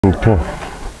Okay.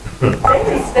 Oh,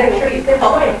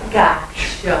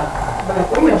 gotcha.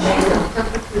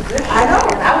 I know,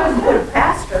 and I wouldn't put a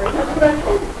pastor.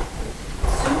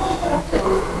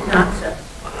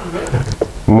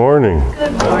 Nonsense. Morning.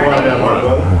 Good morning.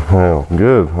 Well,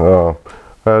 good.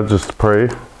 I'll just pray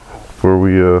before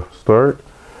we start.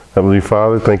 Heavenly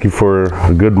Father, thank you for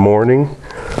a good morning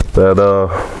that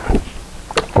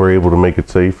we're able to make it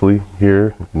safely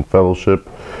here in fellowship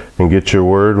and get your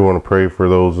word. We want to pray for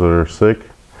those that are sick,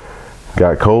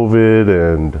 got COVID,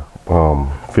 and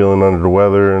feeling under the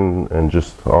weather, and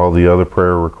just all the other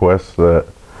prayer requests that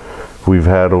we've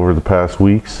had over the past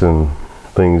weeks and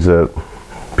things that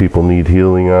people need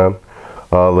healing on.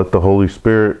 Let the Holy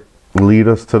Spirit lead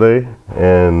us today,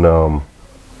 and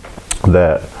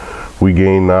that we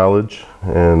gain knowledge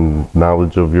and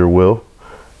knowledge of your will,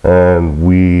 and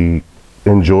we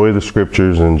enjoy the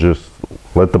scriptures and just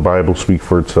let the Bible speak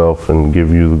for itself and give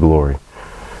you the glory.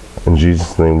 In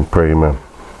Jesus' name we pray, amen.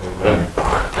 Amen.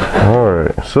 All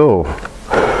right, so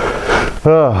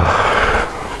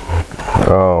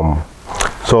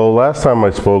so last time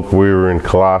I spoke we were in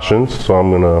Colossians, so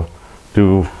I'm gonna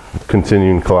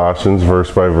continue in Colossians verse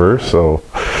by verse. So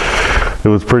it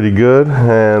was pretty good,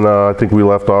 and I think we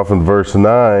left off in verse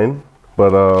 9,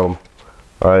 but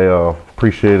I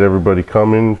appreciate everybody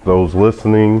coming, those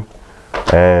listening,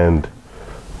 and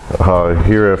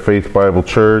here at Faith Bible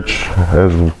Church,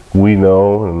 as we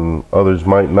know and others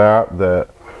might not, that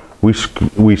we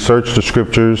search the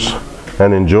scriptures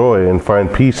and enjoy and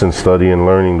find peace in study and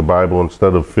learning the Bible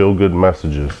instead of feel-good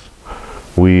messages.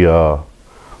 We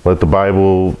let the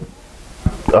Bible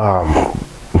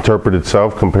interpret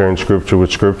itself, comparing scripture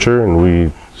with scripture, and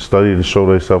we study to show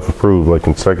thyself approved, like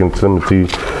in 2 Timothy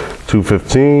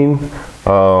 2:15.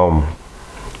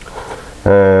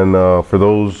 For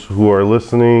those who are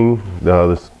listening,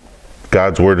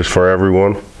 God's word is for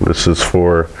everyone. This is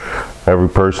for every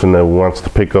person that wants to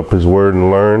pick up his word and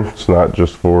learn. It's not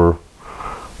just for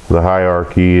the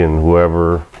hierarchy and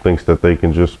whoever thinks that they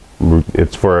can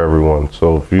it's for everyone.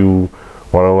 So if you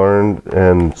want to learn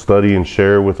and study and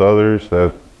share with others,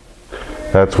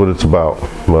 that's what it's about.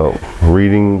 Well,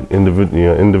 reading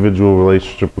individual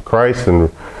relationship with Christ, and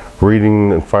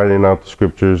reading and finding out the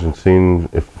scriptures and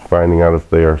finding out if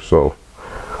they are so.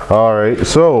 All right,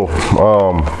 so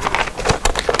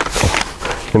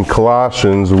in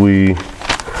Colossians we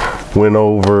went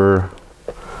over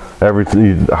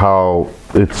everything, how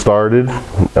it started.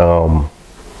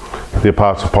 The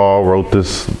Apostle Paul wrote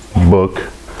this book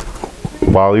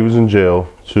while he was in jail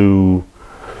to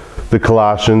the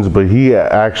Colossians, but he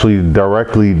actually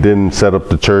directly didn't set up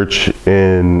the church.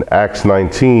 In Acts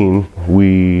 19,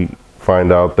 we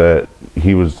find out that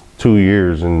he was 2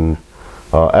 years in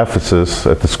Ephesus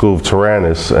at the school of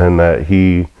Tyrannus, and that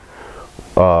he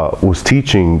was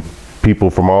teaching people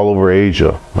from all over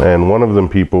Asia. And one of them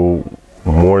people,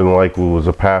 more than likely, was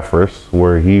Epaphras,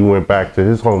 where he went back to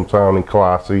his hometown in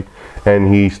Colossae,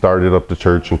 and he started up the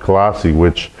church in Colossae,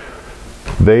 which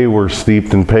they were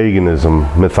steeped in paganism,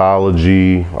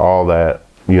 mythology, all that,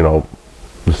 the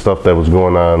stuff that was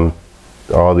going on,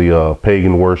 all the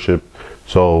pagan worship.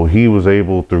 So he was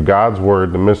able, through God's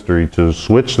word, the mystery, to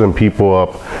switch them people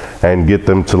up and get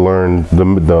them to learn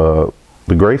the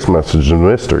grace message, the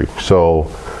mystery. So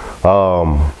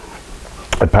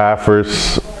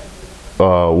Epaphras,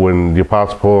 when the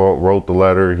Apostle Paul wrote the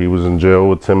letter, he was in jail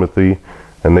with Timothy,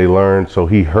 and they learned. So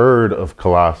he heard of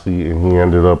Colossae, and he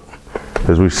ended up,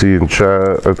 as we see in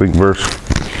I think verse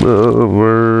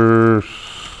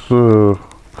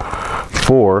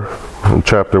 4 in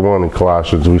chapter 1 in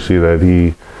Colossians, we see that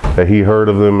he heard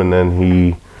of them, and then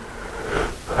he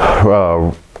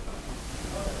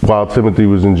while Timothy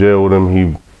was in jail with him,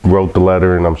 he wrote the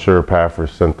letter, and I'm sure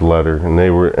Epaphras sent the letter, and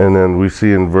then we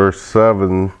see in verse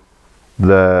 7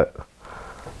 that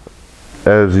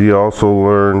as he also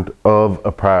learned of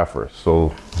Epaphras.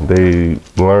 So they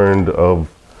learned of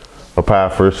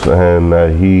Epaphras, and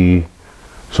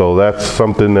so that's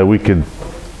something that we could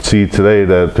see today,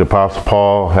 that the Apostle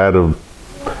Paul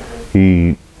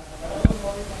he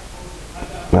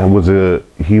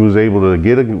was able to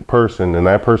get a person, and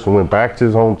that person went back to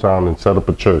his hometown and set up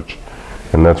a church,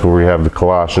 and that's where we have the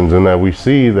Colossians. And that we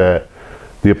see that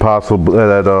the Apostle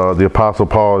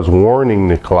Paul is warning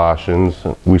the Colossians.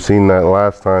 We've seen that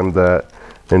last time, that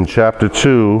in chapter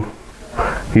 2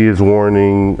 he is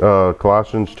warning,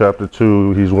 Colossians chapter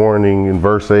 2, he's warning in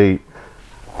verse 8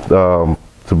 to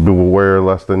beware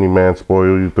lest any man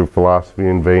spoil you through philosophy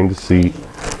and vain deceit.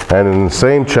 And in the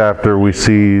same chapter we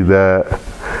see that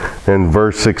in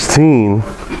verse 16,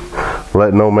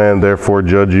 let no man therefore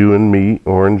judge you in meat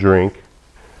or in drink.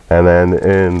 And then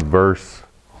in verse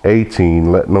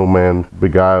 18, let no man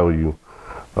beguile you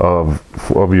of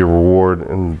your reward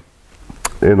and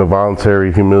in a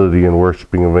voluntary humility and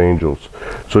worshiping of angels.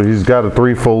 So he's got a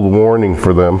threefold warning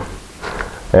for them,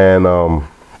 and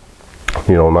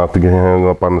you know, not to get hung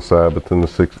up on the Sabbath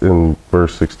in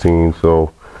verse 16.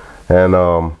 So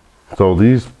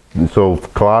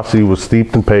Colossae was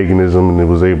steeped in paganism, and it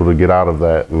was able to get out of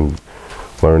that and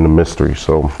learn the mystery.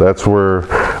 So that's where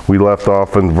we left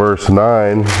off in verse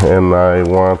 9, and I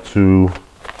want to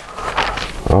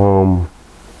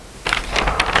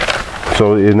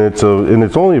and it's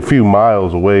only a few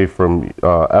miles away from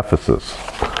Ephesus,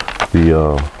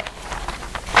 the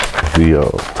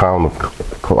town of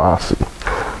Colossae.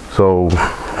 So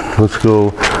let's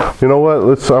go. You know what?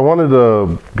 Let's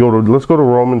go to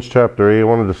Romans chapter 8. I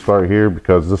wanted to start here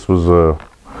because this was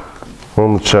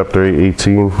Romans chapter 8,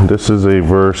 18. This is a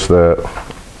verse that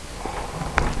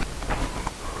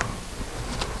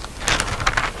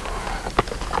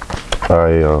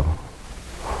I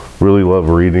really love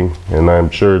reading, and I'm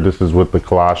sure this is what the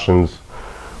Colossians,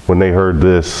 when they heard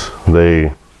this,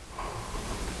 they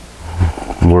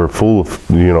were full of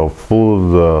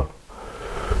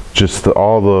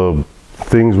all the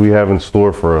things we have in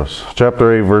store for us.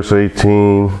 Chapter 8, verse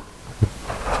 18.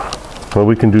 Well,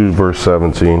 we can do verse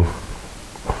 17.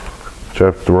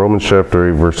 Romans chapter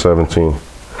 8, verse 17.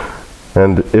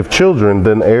 And if children,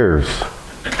 then heirs,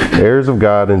 heirs of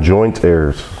God and joint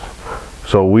heirs.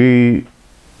 So we,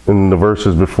 in the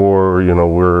verses before, you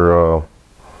know,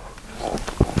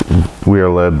 we are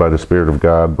led by the Spirit of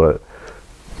God, but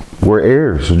we're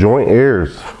heirs, joint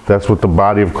heirs. That's what the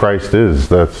body of Christ is.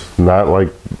 That's not like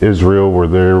Israel where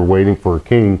they're waiting for a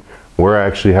king. We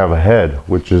actually have a head,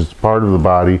 which is part of the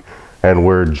body, and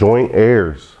we're joint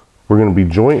heirs. We're going to be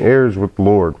joint heirs with the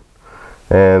Lord.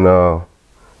 And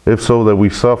if so, that we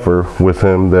suffer with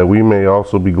him, that we may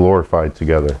also be glorified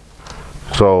together.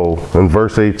 So in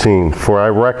verse 18, for I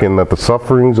reckon that the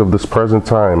sufferings of this present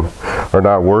time are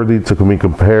not worthy to be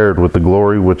compared with the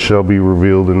glory which shall be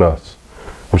revealed in us.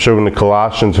 I'm sure when the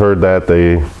Colossians heard that,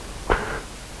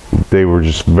 they were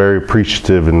just very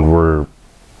appreciative and were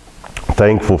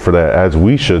thankful for that, as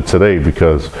we should today,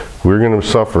 because we're going to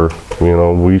suffer. You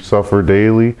know, we suffer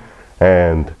daily,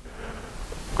 and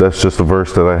that's just a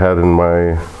verse that I had in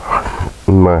my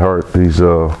heart.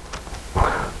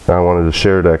 I wanted to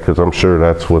share that because I'm sure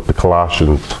that's what the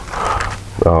Colossians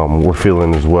were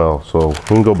feeling as well. So we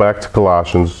can go back to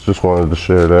Colossians. Just wanted to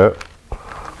share that.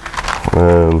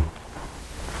 And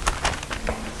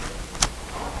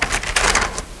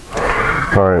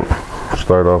all right,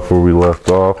 start off where we left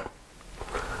off.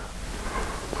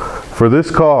 For this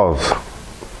cause,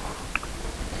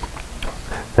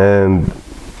 and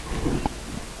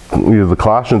you know, the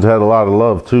Colossians had a lot of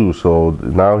love too, so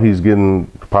now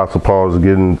Apostle Paul is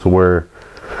getting to where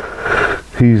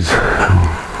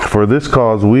for this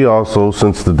cause we also,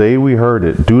 since the day we heard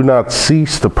it, do not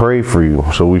cease to pray for you.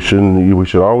 So we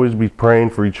should always be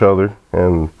praying for each other,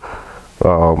 and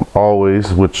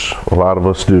always, which a lot of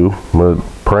us do, but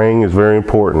praying is very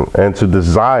important, and to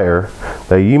desire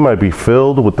that ye might be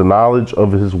filled with the knowledge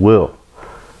of his will.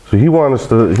 So he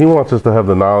wants us to have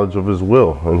the knowledge of his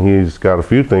will, and he's got a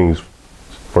few things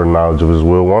for knowledge of his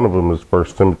will. One of them is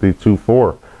 1 Timothy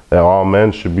 2:4,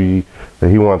 that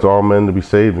he wants all men to be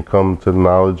saved and come to the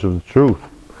knowledge of the truth.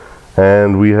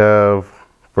 And we have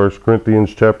 1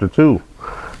 Corinthians chapter 2,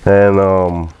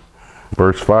 and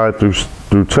verse 5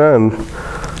 through 10.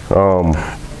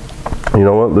 You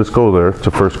know what? Let's go there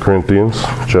to 1 Corinthians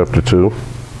chapter 2.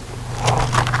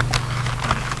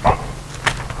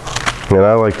 And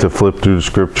I like to flip through the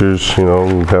scriptures, you know,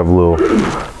 and have a little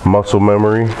muscle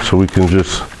memory, so we can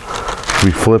just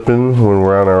be flipping when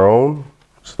we're on our own,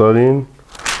 studying,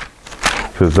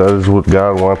 because that is what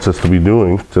God wants us to be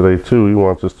doing today too. He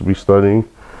wants us to be studying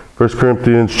 1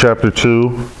 Corinthians chapter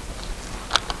 2.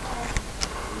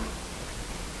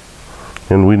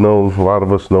 And we know, a lot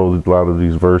of us know a lot of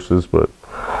these verses, but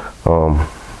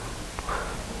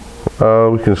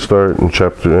we can start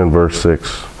in verse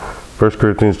 6. 1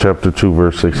 Corinthians chapter 2,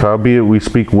 verse 6. Howbeit we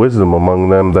speak wisdom among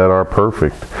them that are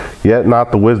perfect, yet not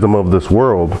the wisdom of this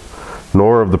world,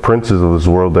 nor of the princes of this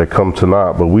world that come to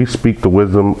naught, but we speak the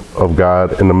wisdom of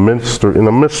God in a mystery.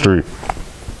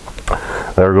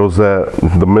 There goes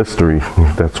the mystery.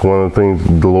 That's one of the things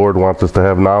the Lord wants us to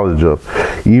have knowledge of.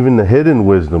 Even the hidden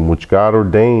wisdom which God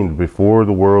ordained before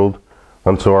the world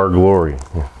unto our glory,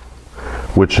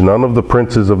 which none of the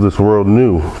princes of this world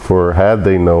knew, for had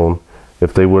they known,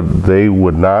 if they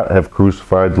would not have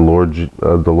crucified the Lord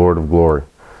of glory.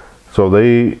 So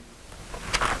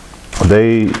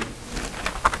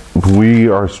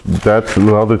that's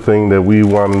another thing that we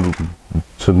want to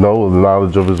to know the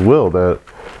knowledge of his will. That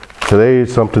today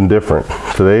is something different.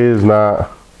 Today is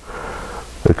not,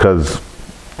 because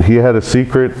he had a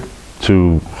secret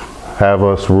to have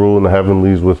us rule in the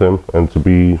heavenlies with him and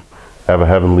to have a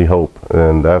heavenly hope.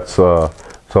 And that's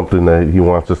something that he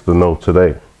wants us to know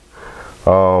today.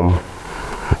 We'll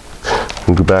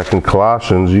go back in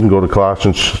Colossians. You can go to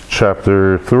Colossians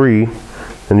chapter 3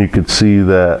 and you could see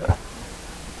that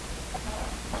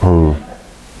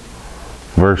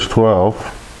verse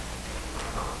 12.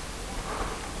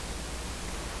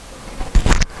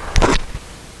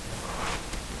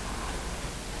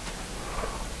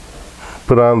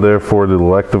 Put on therefore the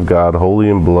elect of God, holy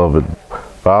and beloved,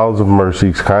 bowels of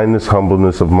mercies, kindness,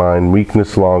 humbleness of mind,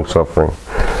 meekness, long-suffering,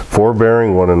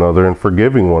 forbearing one another and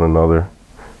forgiving one another.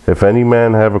 If any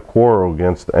man have a quarrel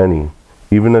against any,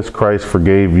 even as Christ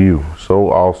forgave you,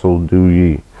 so also do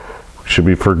ye. We should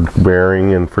be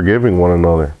forbearing and forgiving one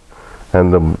another.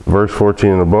 And verse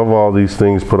 14, and above all these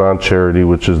things put on charity,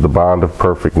 which is the bond of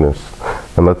perfectness.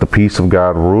 And let the peace of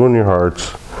God rule in your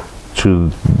hearts, to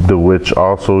the which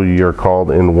also ye are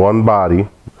called in one body,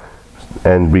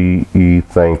 and be ye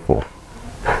thankful.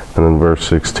 And in verse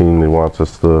 16, he wants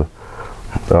us to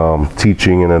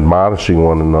teaching and admonishing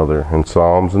one another in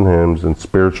psalms and hymns and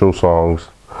spiritual songs,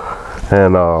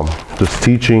 and just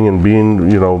teaching and being,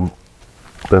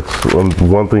 that's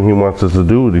one thing he wants us to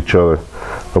do with each other.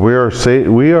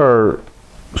 We are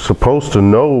supposed to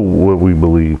know what we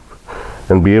believe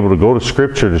and be able to go to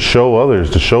Scripture to show others,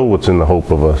 to show what's in the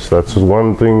hope of us. That's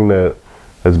one thing that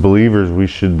as believers we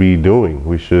should be doing.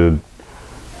 We should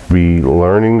be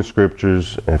learning the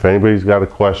Scriptures. If anybody's got a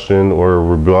question or a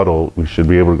rebuttal, we should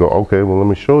be able to go, okay, well, let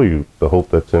me show you the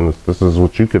hope that's in us. This is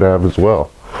what you could have as well.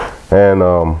 And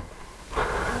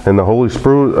the Holy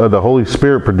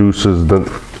Spirit produces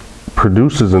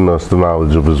in us the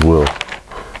knowledge of his will.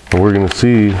 And we're going to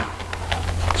see,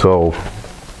 so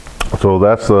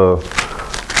that's the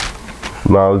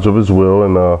knowledge of his will.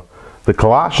 And the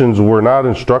Colossians were not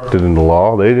instructed in the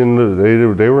law. They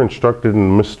were instructed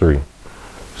in mystery.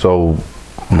 So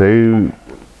they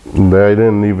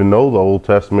didn't even know the Old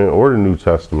Testament or the New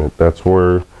Testament. That's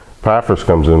where Epaphras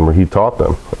comes in, where he taught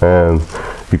them. And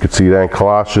you could see that in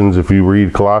Colossians. If you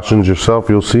read Colossians yourself,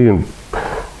 you'll see in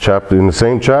the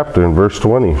same chapter, in verse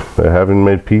 20, that having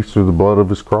made peace through the blood of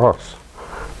his cross,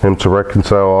 him to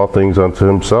reconcile all things unto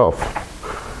himself.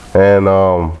 And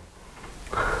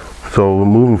so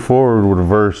moving forward with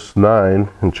verse 9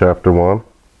 in chapter 1.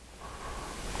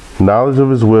 Knowledge of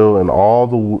his will and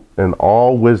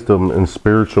all wisdom and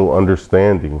spiritual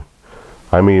understanding.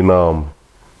 I mean, a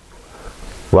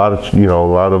lot of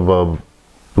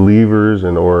believers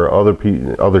or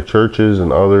other churches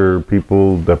and other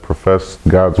people that profess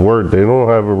God's word, they don't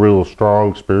have a real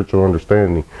strong spiritual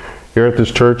understanding. Here at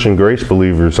this church and Grace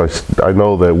Believers, I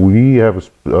know that we have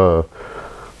a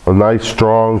nice,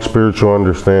 strong spiritual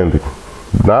understanding.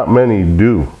 Not many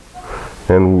do,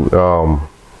 and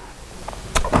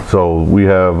so we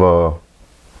have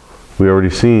we already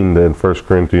seen that in 1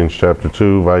 Corinthians chapter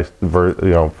 2, 5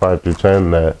 through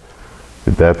 10,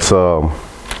 that's a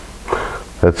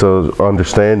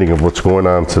understanding of what's going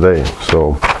on today.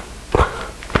 So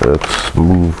let's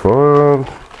move on.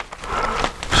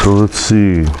 So let's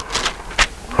see.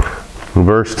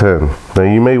 Verse 10. Now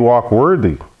you may walk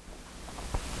worthy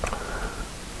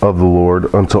of the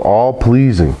Lord unto all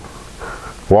pleasing.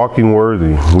 Walking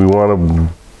worthy. We want to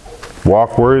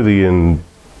walk worthy and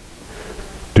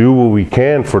do what we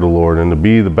can for the Lord, and to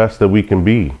be the best that we can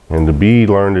be, and to be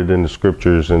learned in the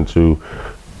Scriptures, and to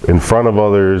in front of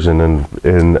others and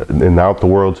out the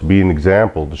world, to be an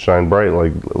example, to shine bright,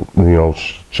 like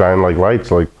shine like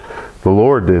lights like the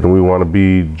Lord did. And we want to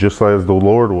be just as the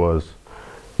Lord was,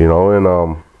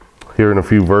 and here in a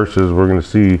few verses we're going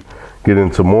to get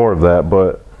into more of that,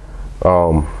 but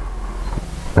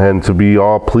and to be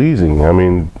all pleasing. I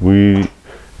mean,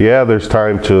 there's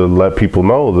time to let people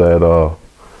know that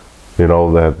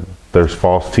that there's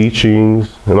false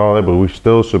teachings and all that, but we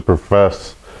still should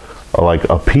profess like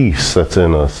a peace that's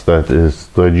in us, that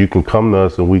you can come to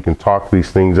us and we can talk these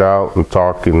things out and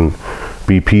talk and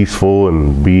be peaceful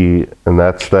and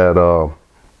that's that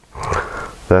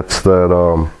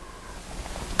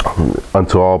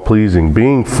unto all pleasing,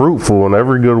 being fruitful in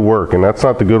every good work. And that's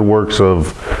not the good works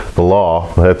of the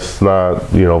law. That's not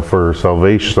for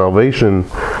salvation.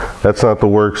 That's not the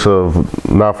works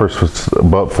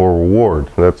but for reward.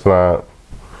 That's not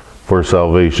for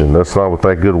salvation. That's not what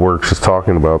that good works is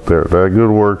talking about there. That good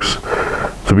works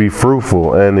to be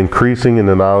fruitful and increasing in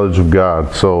the knowledge of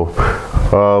God. So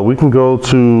we can go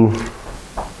to,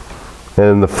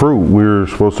 and the fruit, we're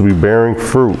supposed to be bearing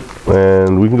fruit.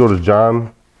 And we can go to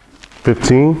John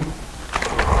 15,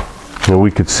 and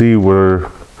we could see where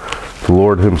the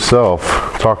Lord himself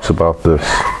talks about this.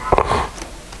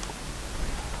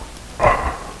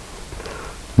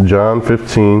 John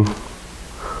 15,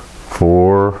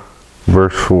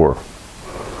 verse 4.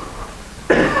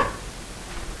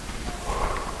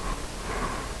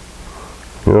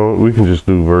 You know, we can just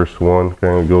do verse 1,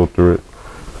 kind of go through it.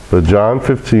 But John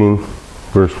 15,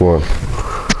 verse 1.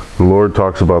 The Lord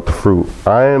talks about the fruit.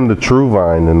 I am the true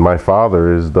vine, and my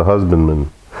Father is the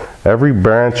husbandman. Every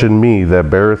branch in me that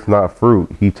beareth not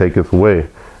fruit, he taketh away.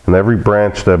 And every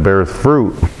branch that beareth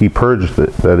fruit, he purgeth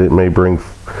it, that it may bring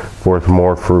forth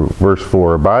more fruit. Verse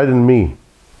 4, abide in me.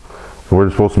 So we're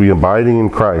supposed to be abiding in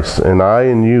Christ. And I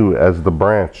in you, as the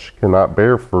branch cannot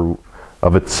bear fruit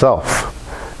of itself,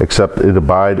 except it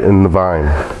abide in the vine,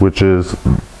 which is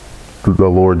the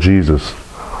Lord Jesus.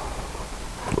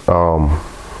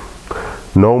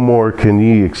 No more can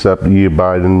ye except ye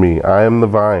abide in me. I am the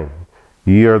vine,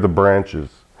 ye are the branches.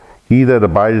 He that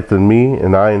abideth in me,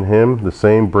 and I in him, the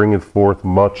same bringeth forth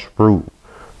much fruit.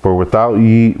 For without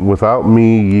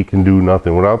me ye can do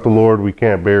nothing. Without the Lord we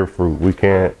can't bear fruit.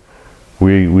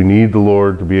 We need the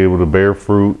Lord to be able to bear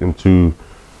fruit and to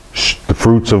the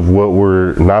fruits of what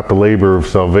we're, not the labor of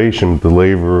salvation, but the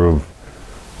labor of,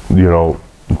 you know,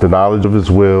 the knowledge of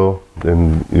his will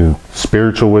and, you know,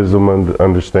 spiritual wisdom and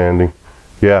understanding.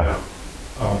 Yeah.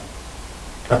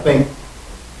 I think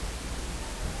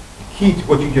the key to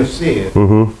what you just said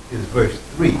is verse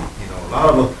 3. You know, a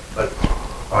lot of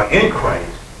us are in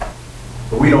Christ,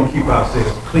 but we don't keep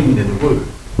ourselves clean in the Word.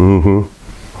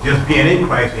 Just being in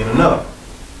Christ ain't enough.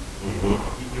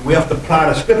 We have to apply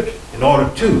the Scripture in order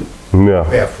to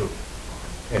bear fruit.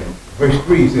 And verse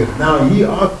 3 says, now ye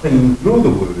are clean through the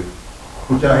Word,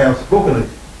 which I have spoken of.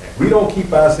 If we don't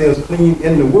keep ourselves clean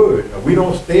in the Word, or we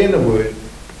don't stay in the Word,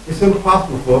 it's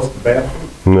impossible for us to bear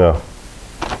fruit. Yeah.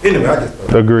 Anyway, I just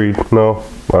thought. Agreed. No,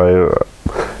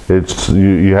 it's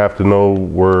you have to know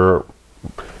where,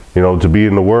 you know, to be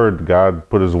in the Word. God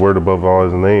put His Word above all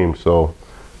His name. So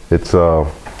it's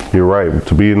you're right,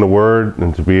 to be in the Word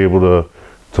and to be able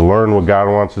to learn what God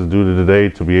wants us to do today,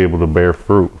 to be able to bear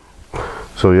fruit.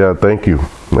 So yeah, thank you.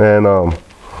 And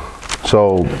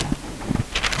so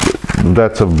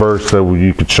that's a verse that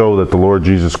you could show that the Lord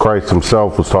Jesus Christ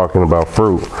himself was talking about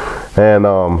fruit. And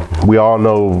we all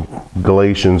know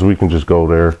Galatians. We can just go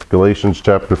there. Galatians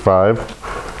chapter 5.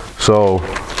 So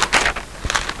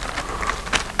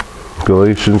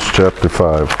Galatians chapter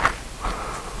 5.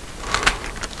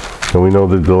 And we know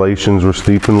the Galatians were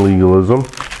steeped in legalism.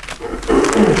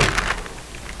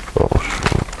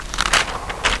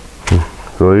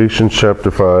 Galatians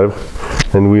chapter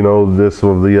 5. And we know this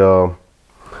of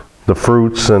the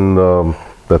fruits and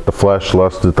that the flesh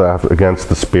lusteth against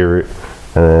the spirit,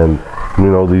 and you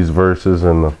know these verses,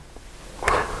 and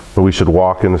we should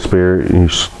walk in the spirit.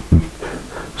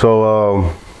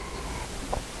 So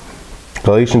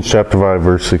Galatians chapter 5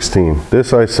 verse 16,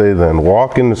 this I say then,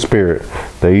 walk in the spirit,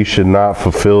 that ye should not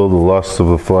fulfill the lusts of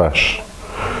the flesh.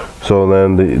 So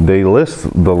then they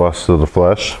list the lusts of the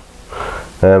flesh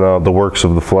and the works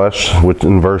of the flesh, which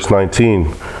in verse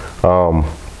 19,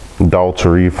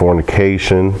 adultery,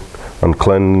 fornication,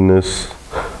 uncleanness,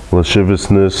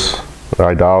 lasciviousness,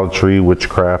 idolatry,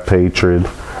 witchcraft, hatred,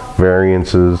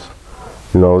 variances.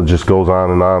 You know, it just goes on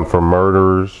and on. From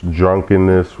murders,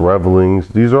 drunkenness, revelings.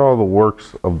 These are all the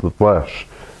works of the flesh.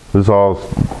 These are all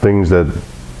things that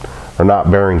are not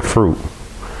bearing fruit.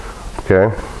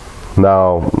 Okay?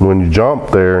 Now, when you jump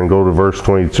there and go to verse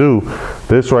 22,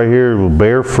 this right here will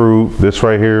bear fruit. This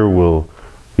right here will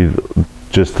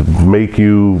just to make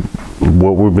you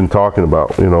what we've been talking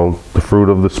about. You know, the fruit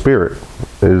of the Spirit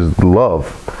is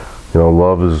love. You know,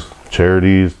 love is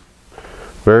charity, is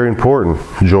very important.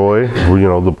 Joy, you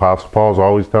know, the Apostle Paul is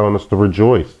always telling us to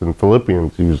rejoice. In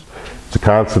Philippians, it's a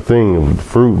constant thing of the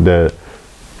fruit that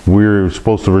we're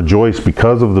supposed to rejoice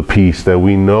because of the peace that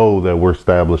we know that we're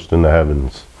established in the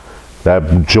heavens.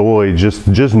 That joy, just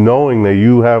knowing that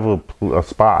you have a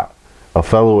spot, a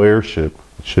fellow heirship,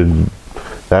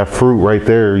 that fruit right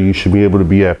there, you should be able to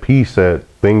be at peace at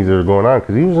things that are going on.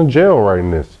 Because he was in jail writing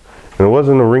this. And it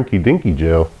wasn't a rinky-dinky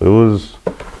jail. It was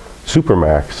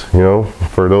Supermax, you know.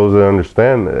 For those that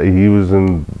understand, he was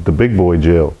in the big boy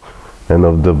jail. And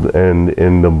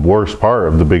in the worst part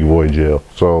of the big boy jail.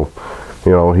 So,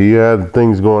 you know, he had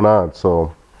things going on.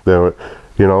 So, there were,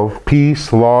 you know,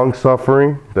 peace,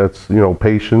 long-suffering. That's, you know,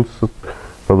 patience.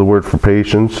 Another word for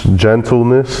patience.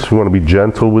 Gentleness. You want to be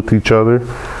gentle with each other.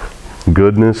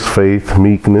 Goodness, faith,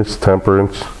 meekness,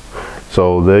 temperance.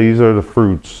 So these are the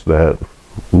fruits that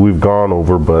we've gone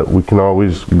over, but we can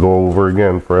always go over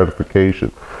again for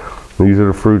edification. These are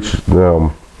the fruits.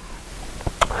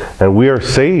 And we are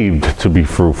saved to be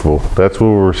fruitful. That's what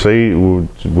we're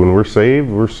saved. When we're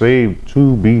saved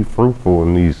to be fruitful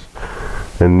in these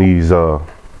what's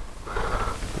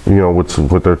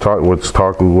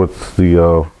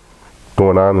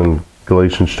going on in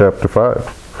Galatians chapter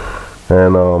 5.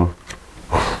 And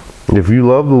if you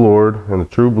love the Lord and a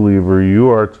true believer, you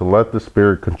are to let the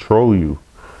Spirit control you.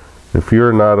 If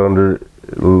you're not under,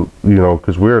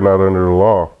 because we are not under the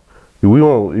law, you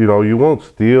won't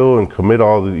steal and commit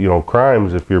all the,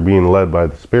 crimes if you're being led by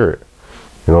the Spirit.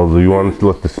 You want to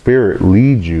let the Spirit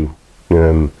lead you,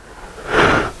 and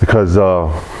because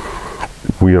a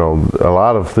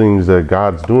lot of things that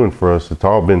God's doing for us, it's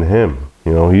all been Him.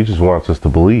 He just wants us to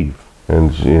believe,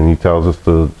 and He tells us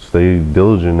to stay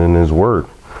diligent in His Word.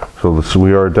 So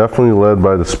we are definitely led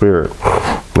by the Spirit,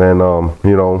 and a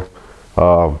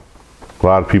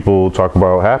lot of people talk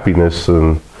about happiness,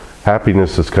 and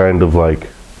happiness is kind of like,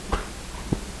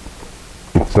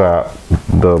 it's not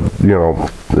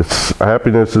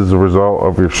happiness is a result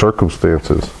of your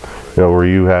circumstances, where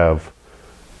you have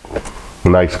a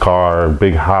nice car, a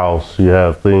big house, you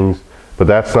have things, but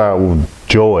that's not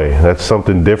joy. That's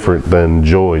something different than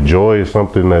joy. Joy is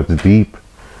something that's deep.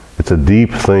 It's a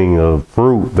deep thing of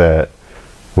fruit that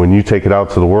when you take it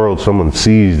out to the world, someone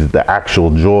sees the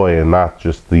actual joy and not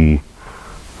just the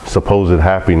supposed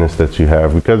happiness that you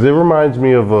have. Because it reminds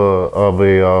me of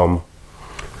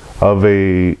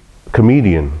a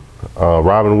comedian,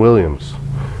 Robin Williams.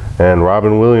 And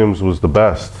Robin Williams was the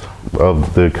best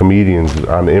of the comedians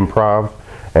on improv,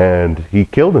 and he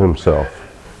killed himself.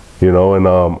 And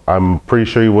I'm pretty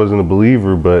sure he wasn't a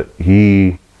believer, but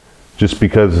he, just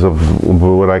because of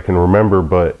what I can remember,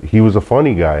 but he was a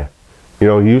funny guy. He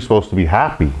was supposed to be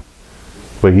happy.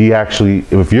 But he actually,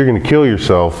 if you're going to kill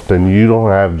yourself, then you don't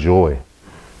have joy.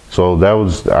 So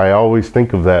I always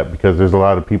think of that, because there's a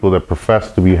lot of people that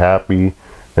profess to be happy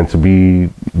and to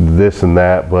be this and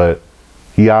that, but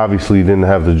he obviously didn't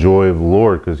have the joy of the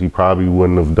Lord, because he probably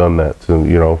wouldn't have done that.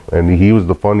 And he was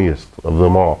the funniest of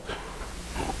them all,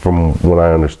 from what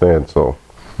I understand. So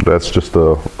that's just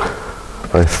a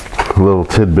little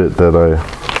tidbit that I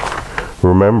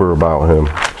remember about him.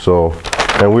 So,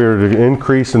 and we are to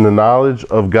increase in the knowledge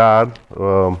of God.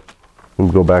 Let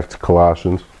me go back to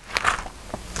Colossians.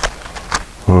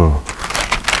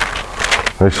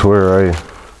 I swear I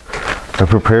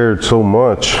prepared so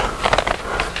much,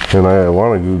 and I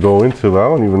want to go into it. I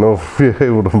don't even know if we're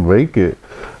able to make it.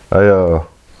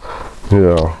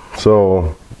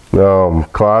 So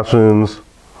Colossians,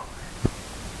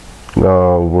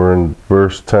 we're in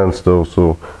verse 10 still.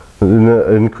 So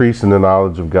increase in the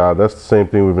knowledge of God. That's the same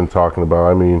thing we've been talking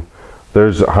about. We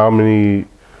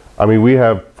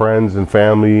have friends and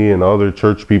family and other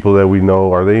church people that we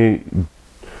know. Are they,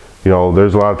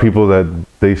 there's a lot of people that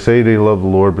they say they love the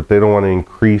Lord, but they don't want to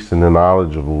increase in the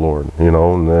knowledge of the Lord,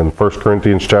 and then 1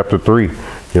 Corinthians chapter 3,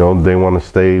 they want to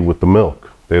stay with the milk.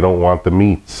 They don't want the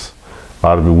meats. A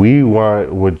lot of it,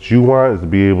 what you want is to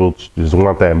be able to just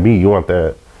want that meat. You want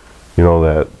that,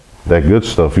 that good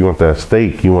stuff. You want that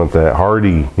steak. You want that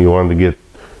hearty. You want to get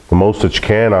the most that you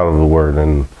can out of the Word.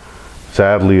 And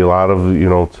sadly, a lot of,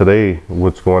 today,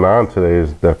 what's going on today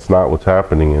is that's not what's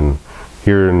happening. And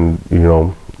here in,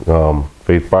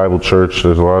 Faith Bible Church,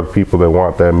 there's a lot of people that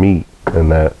want that meat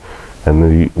and that, and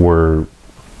and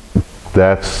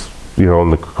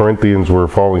the Corinthians were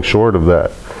falling short of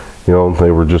that.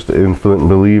 They were just infinite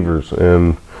believers,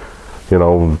 and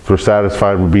we're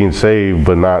satisfied with being saved,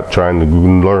 but not trying to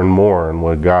learn more and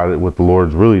what the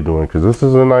Lord's really doing. Because this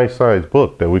is a nice sized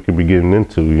book that we could be getting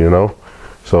into,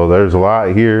 So there's a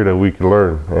lot here that we can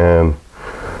learn, and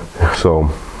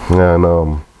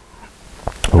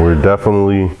we're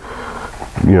definitely,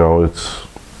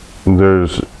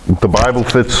 the Bible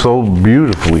fits so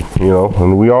beautifully,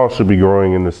 and we all should be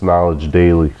growing in this knowledge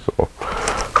daily.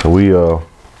 So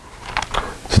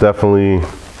it's definitely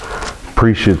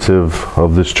appreciative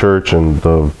of this church and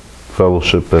the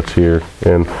fellowship that's here.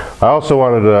 And I also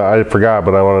I forgot,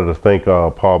 but I wanted to thank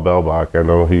Paul Belbach. I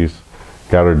know he's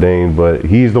got ordained, but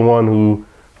he's the one who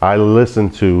I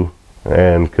listened to,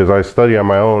 and because I study on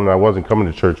my own, I wasn't coming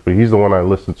to church, but he's the one I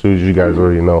listened to, as you guys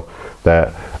already know,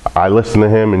 that I listened to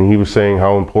him, and he was saying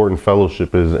how important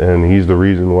fellowship is, and he's the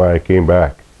reason why I came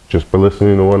back, just for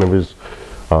listening to one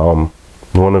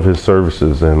of his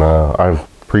services, and I'm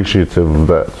appreciative of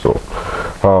that. So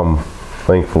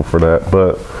thankful for that.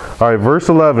 But all right, verse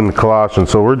 11, Colossians.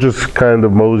 So we're just kind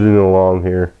of moseying along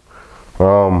here.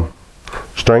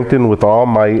 Strengthened with all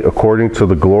might according to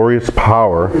the glorious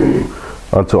power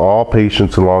unto all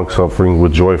patience and long suffering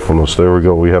with joyfulness. There we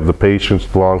go. We have the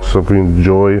patience, long suffering,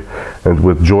 joy, and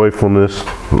with joyfulness,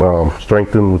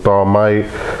 strengthened with all might.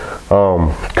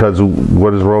 Because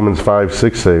what does Romans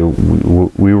 5:6 say?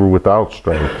 We were without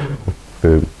strength.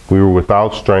 We were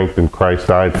without strength, and Christ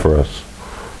died for us.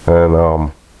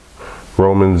 And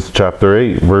Romans chapter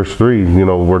 8, verse 3,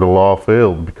 where the law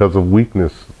failed because of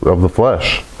weakness of the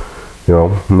flesh.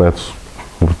 And that's,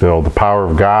 the power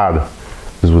of God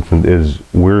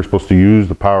we're supposed to use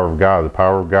the power of God. The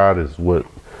power of God is what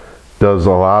does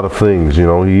a lot of things.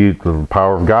 The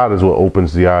power of God is what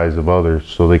opens the eyes of others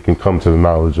so they can come to the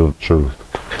knowledge of the truth.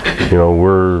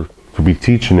 We're to be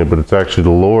teaching it, but it's actually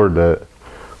the Lord that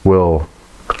will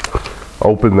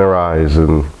open their eyes.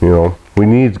 And we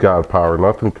need God's power.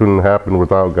 Nothing can happen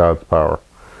without God's power.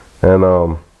 And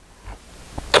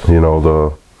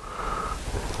the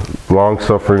long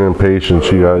suffering and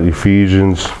patience, you got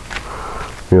Ephesians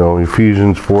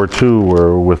 4:2,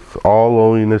 where with all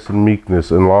lowliness and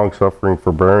meekness and long suffering,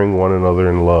 forbearing one another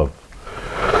in love.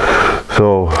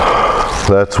 So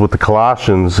that's what the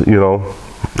Colossians, and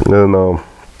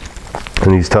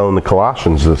he's telling the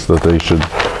Colossians this, that they should,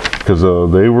 because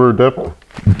they were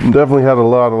definitely had a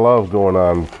lot of love going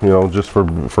on, just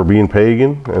for being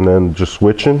pagan and then just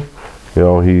switching.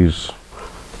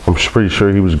 I'm pretty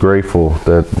sure he was grateful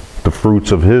that the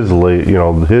fruits of his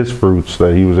fruits,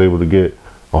 that he was able to get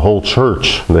a whole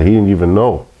church that he didn't even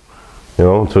know,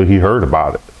 until he heard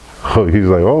about it. He's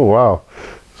like, oh wow.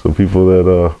 So people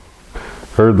that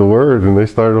heard the word and they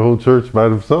started a whole church by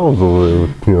themselves over there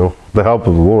with, the help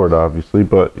of the Lord, obviously.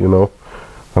 But,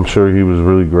 I'm sure he was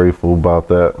really grateful about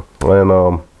that.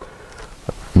 And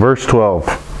verse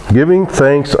 12, giving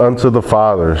thanks unto the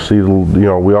Father. See,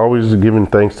 we always giving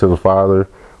thanks to the Father.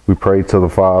 We pray to the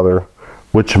Father,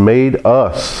 which made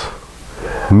us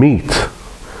meet,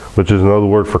 which is another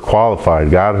word for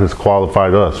qualified. God has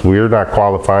qualified us. We are not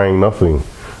qualifying nothing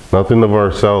of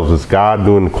ourselves. It's God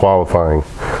doing the qualifying.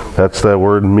 That's that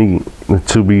word meet.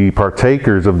 To be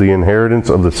partakers of the inheritance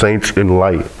of the saints in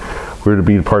light. We're to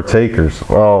be partakers.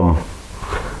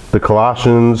 The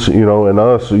Colossians, and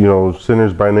us,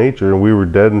 sinners by nature, and we were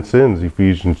dead in sins.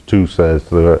 Ephesians 2 says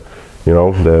that,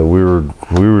 that we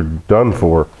were done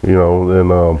for,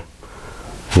 and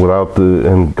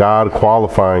and God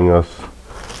qualifying us.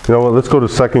 Let's go to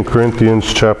 2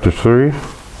 Corinthians chapter 3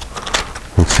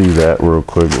 and see that real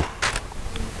quick.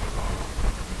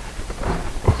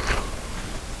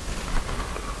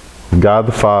 God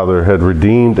the Father had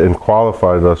redeemed and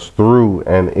qualified us through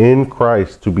and in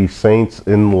Christ to be saints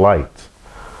in light.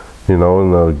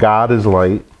 And God is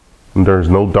light, and there's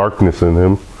no darkness in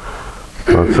him.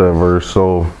 That's that verse.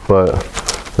 So, but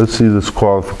let's see this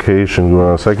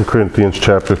qualification. 2 Corinthians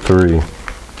chapter 3,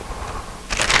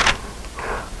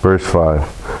 verse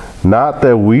 5. Not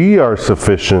that we are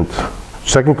sufficient.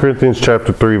 2 Corinthians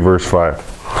chapter 3, verse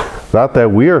 5. Not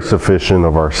that we are sufficient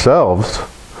of ourselves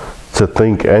to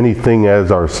think anything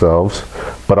as ourselves,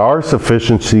 but our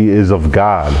sufficiency is of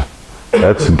God.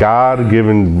 That's God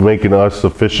making us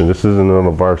sufficient. This isn't none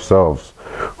of ourselves.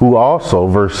 Who also,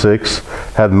 verse 6,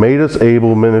 have made us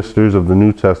able ministers of the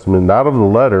New Testament, not of the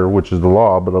letter, which is the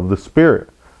law, but of the Spirit.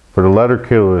 For the letter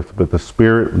killeth, but the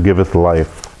Spirit giveth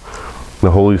life.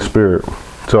 The Holy Spirit.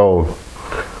 So,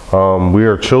 we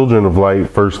are children of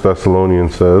light, 1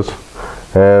 Thessalonians says.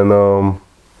 And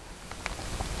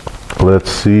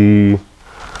let's see,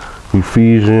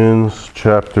 Ephesians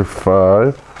chapter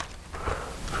 5.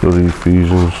 Let's go to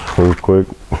Ephesians real quick.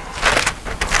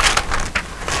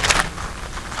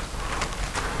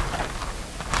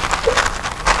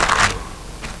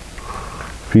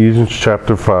 Ephesians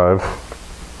chapter 5,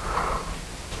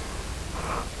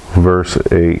 verse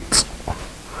 8.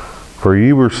 For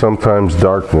ye were sometimes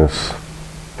darkness,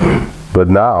 but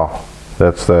now,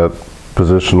 that's that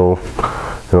positional,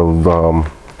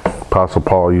 Apostle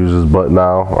Paul uses, but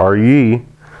now, are ye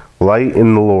light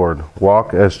in the Lord,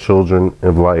 walk as children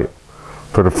of light.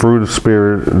 For the fruit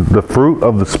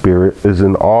of the Spirit is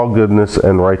in all goodness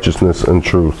and righteousness and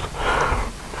truth.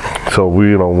 So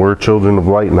we're children of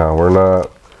light now.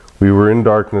 We were in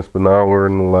darkness, but now we're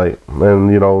in the light.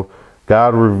 And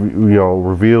God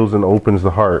reveals and opens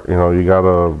the heart. You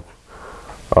gotta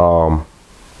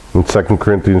in 2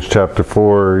 Corinthians chapter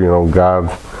 4, God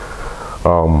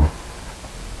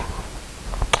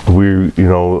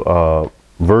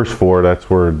verse 4, that's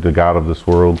where the God of this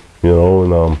world,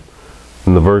 and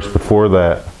in the verse before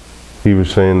that, he was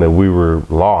saying that we were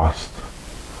lost.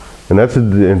 And that's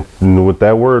with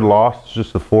that word lost, it's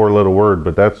just a 4-letter word,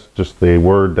 but that's just a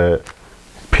word that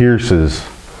pierces.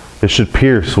 It should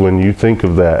pierce when you think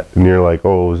of that, and you're like,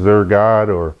 oh, is there a God?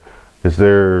 Or Is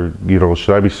there,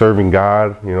 should I be serving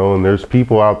God? And there's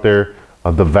people out there,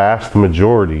 the vast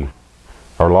majority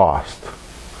are lost.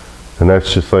 And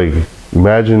that's just like,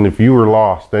 imagine if you were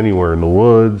lost anywhere in the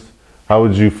woods, how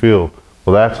would you feel?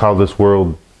 Well, that's how this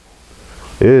world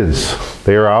is.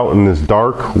 They are out in this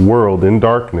dark world, in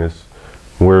darkness,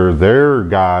 where their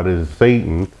God is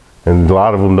Satan, and a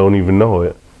lot of them don't even know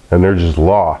it, and they're just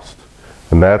lost.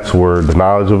 And that's where the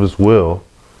knowledge of his will,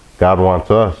 God wants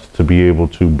us to be able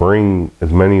to bring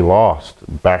as many lost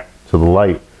back to the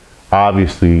light,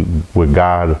 obviously with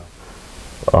God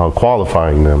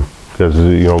qualifying them, because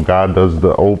God does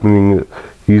the opening.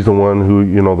 He's the one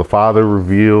who, the Father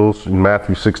reveals in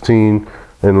Matthew 16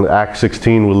 and Acts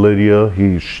 16 with Lydia.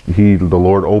 The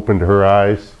Lord opened her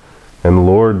eyes, and the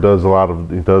Lord does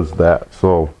does that.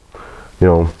 So,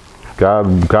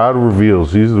 God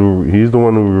reveals. He's the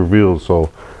one who reveals.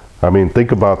 So, I mean,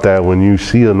 think about that when you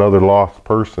see another lost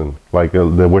person, like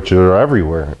which are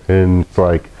everywhere, and it's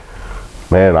like,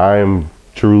 man, I am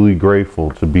truly grateful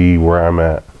to be where I'm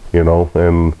at,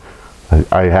 and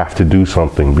I have to do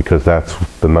something, because that's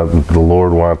the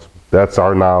Lord wants. That's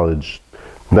our knowledge.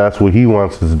 That's what he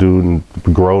wants us to do, and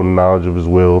grow in the knowledge of his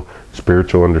will,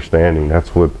 spiritual understanding.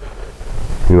 That's what,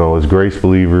 as grace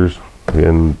believers,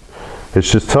 and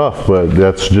it's just tough, but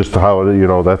that's just how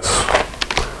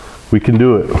we can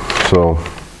do it. So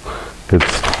it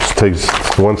takes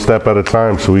one step at a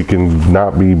time, so we can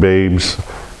not be babes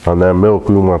on that milk.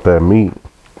 We want that meat.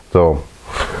 So,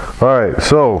 all right,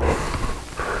 so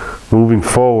moving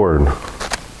forward.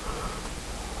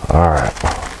 All right.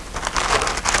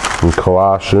 In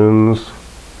Colossians,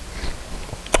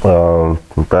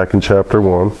 back in chapter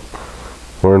 1,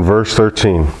 we're in verse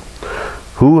 13.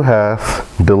 Who hath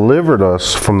delivered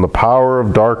us from the power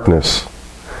of darkness,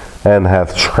 and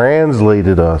hath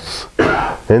translated us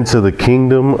into the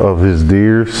kingdom of his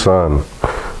dear Son.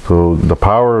 So the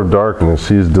power of darkness,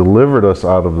 he's delivered us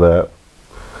out of that.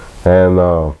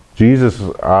 And Jesus,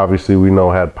 obviously, we know,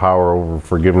 had power over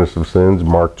forgiveness of sins.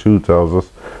 Mark 2 tells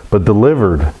us. But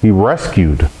delivered, he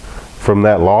rescued from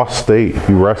that lost state.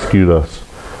 He rescued us.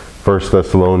 1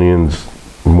 Thessalonians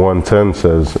 1:10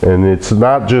 says. And it's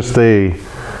not just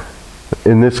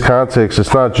in this context,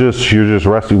 it's not just you're just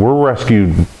rescued. We're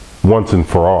rescued once and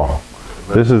for all.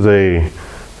 This is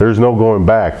there's no going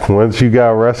back. Once you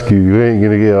got rescued, you ain't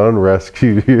going to get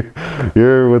unrescued.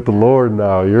 You're with the Lord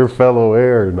now. You're fellow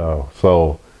heir now.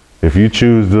 So if you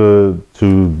choose to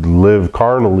live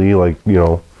carnally, like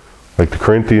the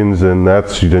Corinthians, then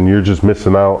you're just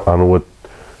missing out on where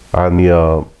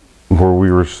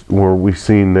we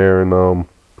seen there, and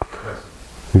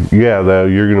that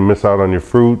you're gonna miss out on your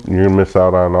fruit, and you're gonna miss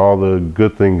out on all the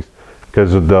good things,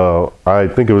 because I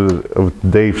think it was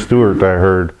Dave Stewart that I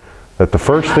heard that the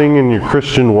first thing in your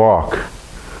Christian walk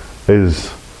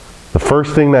is the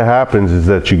first thing that happens is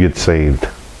that you get saved.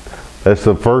 That's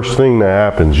the first thing that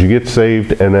happens. You get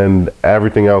saved, and then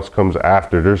everything else comes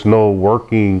after. There's no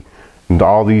working and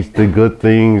all the good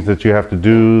things that you have to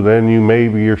do. Then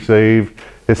you're saved.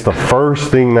 It's the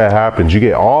first thing that happens. You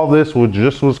get all this, which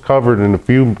just was covered in a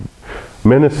few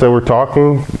minutes that we're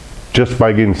talking, just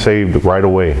by getting saved right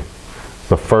away.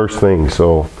 The first thing.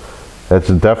 So that's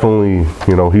definitely,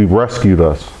 he rescued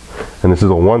us. And this is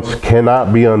a once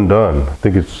cannot be undone. I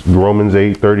think it's Romans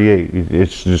 8:38.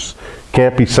 It's just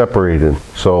can't be separated.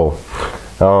 So,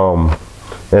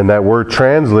 and that word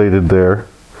translated there.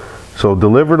 So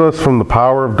delivered us from the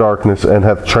power of darkness and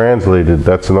hath translated.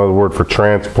 That's another word for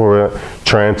transport.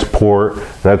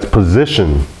 That's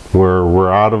position, where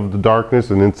we're out of the darkness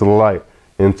and into the light,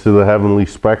 into the heavenly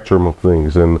spectrum of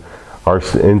things, and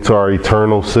into our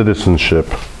eternal citizenship.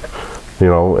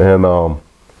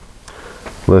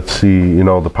 Let's see,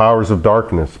 the powers of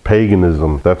darkness,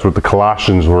 paganism, that's what the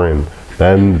Colossians were in.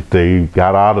 Then they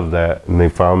got out of that, and they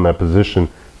found that position.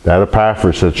 That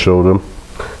Epaphras had showed them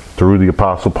through the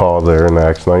Apostle Paul there in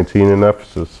Acts 19 in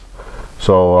Ephesus.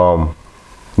 So,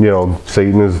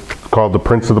 Satan is called the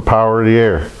prince of the power of the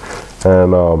air.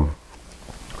 And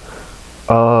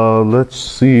let's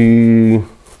see.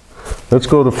 Let's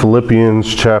go to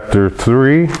Philippians chapter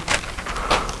 3,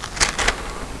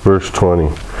 verse 20.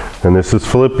 And this is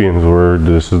Philippians, where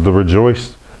this is the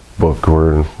rejoice book,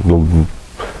 where the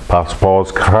Apostle Paul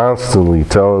is constantly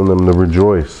telling them to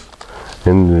rejoice.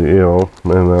 And,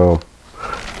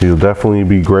 you'll definitely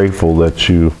be grateful that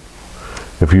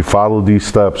if you follow these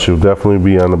steps, you'll definitely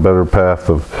be on a better path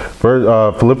of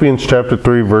Philippians chapter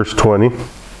 3, verse 20.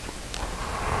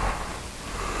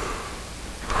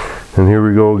 And here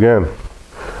we go again.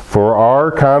 For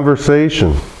our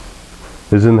conversation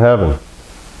is in heaven,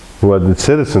 What the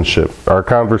citizenship, our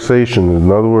conversation,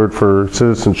 another word for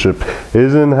citizenship,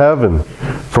 is in heaven,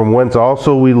 from whence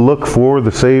also we look for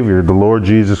the Savior, the Lord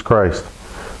Jesus Christ,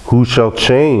 who shall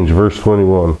change, verse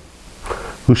 21,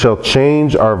 who shall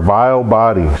change our vile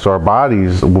body. So our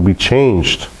bodies will be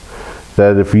changed,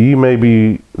 that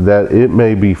it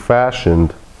may be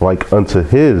fashioned like unto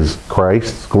his,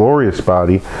 Christ's glorious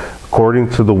body, according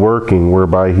to the working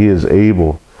whereby he is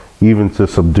able even to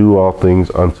subdue all things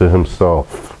unto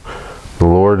himself. The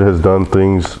Lord has done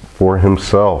things for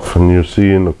himself, and you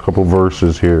see in a couple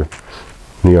verses here,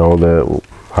 that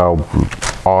how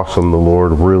awesome the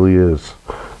Lord really is.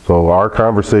 So our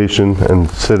conversation and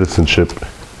citizenship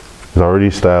is already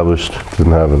established in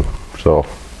heaven. So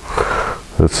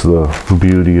that's the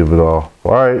beauty of it all.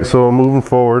 All right, so moving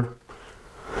forward.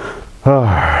 All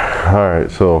right,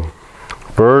 so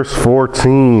verse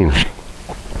 14.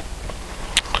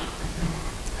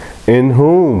 In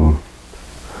whom,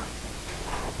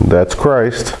 that's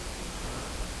Christ,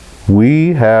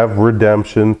 we have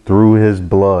redemption through his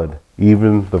blood,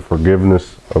 even the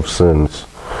forgiveness of sins.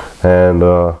 And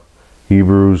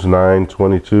Hebrews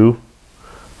 9:22,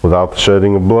 without the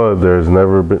shedding of blood, there's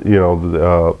never been,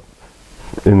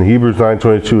 in Hebrews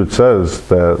 9:22 it says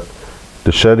that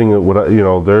the shedding of,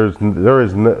 there is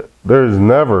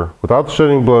never, without the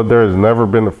shedding of blood, there has never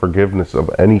been a forgiveness of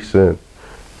any sin.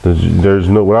 There's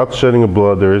no, without the shedding of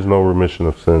blood, there is no remission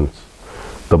of sins.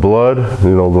 The blood, the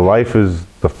life is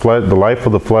the flesh. The life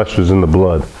of the flesh is in the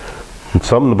blood. And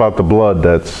something about the blood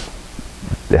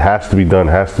it has to be done,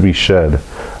 has to be shed.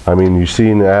 I mean, you see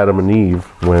in Adam and Eve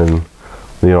when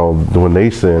they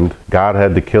sinned, God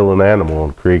had to kill an animal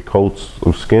and create coats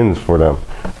of skins for them.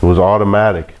 It was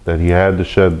automatic that he had to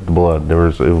shed the blood. It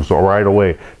was right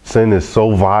away. Sin is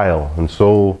so vile and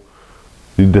so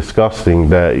disgusting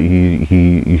that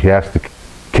he has to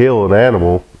kill an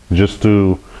animal just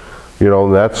to,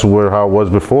 that's how it was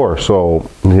before. So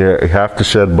you have to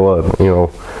shed blood,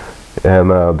 and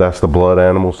that's the blood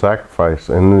animal sacrifice.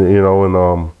 And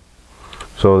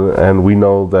and we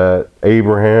know that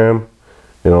Abraham,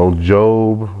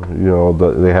 Job,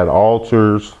 they had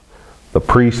altars, the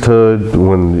priesthood,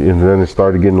 and then it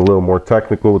started getting a little more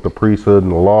technical with the priesthood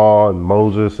and the law, and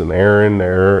Moses and Aaron,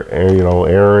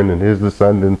 Aaron and his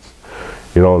descendants,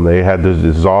 and they had this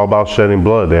is all about shedding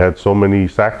blood. They had so many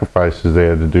sacrifices they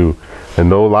had to do, and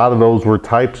a lot of those were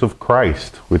types of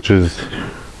Christ, which is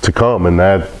to come, and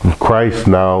that Christ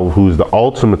now, who's the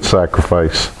ultimate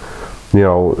sacrifice,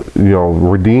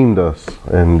 redeemed us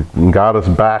and got us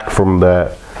back from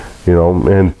that,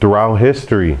 and throughout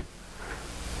history,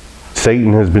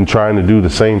 Satan has been trying to do the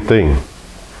same thing,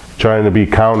 trying to be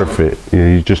counterfeit.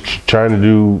 He's just trying to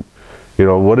do,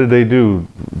 what did they do?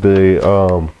 They,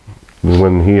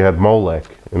 when he had Molech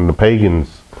and the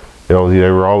pagans, they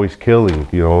were always killing,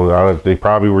 they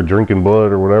probably were drinking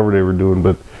blood or whatever they were doing,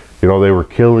 but, they were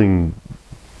killing,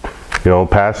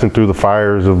 passing through the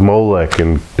fires of Molech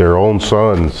and their own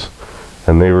sons.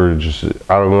 And they were just,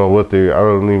 I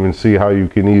don't even see how you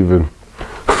can even,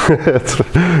 and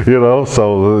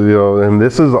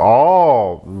this is all,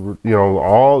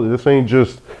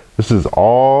 this is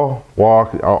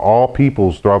all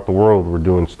peoples throughout the world were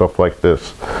doing stuff like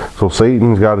this. So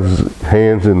Satan's got his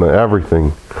hands in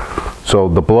everything. So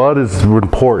the blood is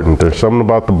important. There's something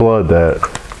about the blood that,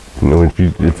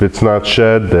 if it's not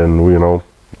shed, then,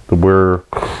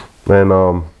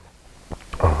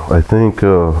 I think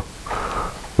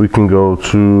we can go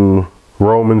to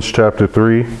Romans chapter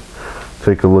 3.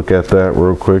 Take a look at that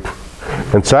real quick.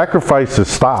 And sacrifices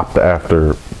stopped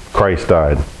after Christ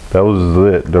died. That was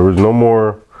it. There was no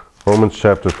more. Romans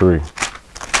chapter 3,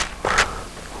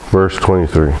 verse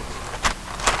 23.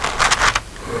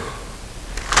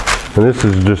 And this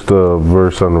is just a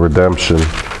verse on redemption,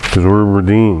 because we're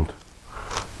redeemed.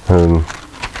 And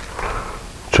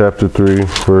chapter 3,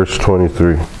 verse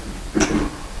 23.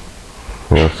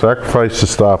 Sacrifices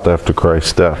stopped after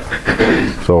Christ's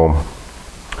death. So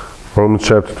Romans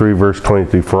chapter 3, verse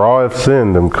 23. For all have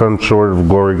sinned and come short of the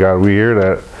glory of God. We hear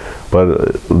that,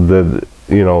 but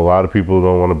a lot of people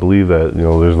don't want to believe that.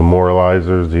 There's the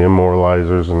moralizers, the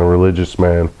immoralizers, and the religious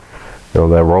man,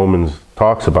 that Romans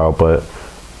talks about. But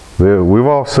we've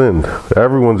all sinned.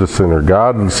 Everyone's a sinner.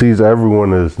 God sees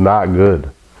everyone as not good.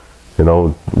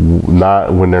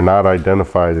 Not when they're not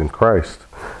identified in Christ.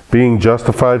 Being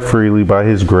justified freely by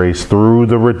his grace through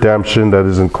the redemption that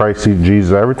is in Christ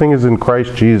Jesus. Everything is in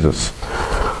Christ Jesus.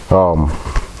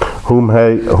 Whom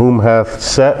hath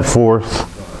set forth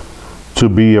to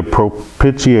be a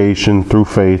propitiation through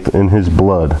faith in his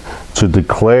blood. To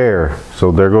declare,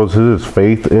 so there goes his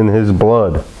faith in his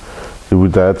blood.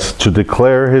 That's to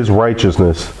declare his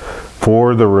righteousness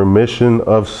for the remission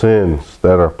of sins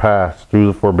that are passed through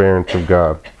the forbearance of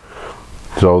God.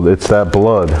 So it's that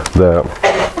blood that,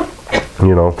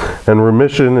 you know, and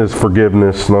remission is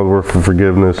forgiveness, another word for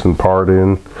forgiveness and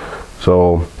pardon.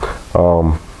 So,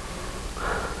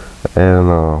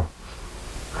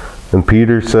 and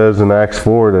Peter says in Acts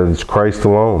 4 that it's Christ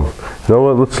alone. You know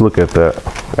what? Let's look at that.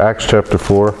 Acts chapter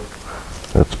 4.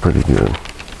 That's pretty good.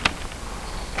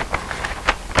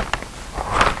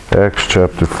 Acts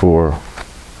chapter 4.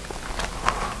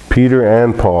 Peter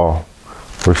and Paul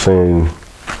were saying,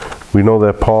 we know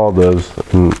that Paul does,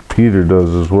 and Peter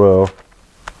does as well.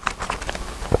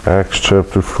 Acts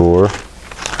chapter 4.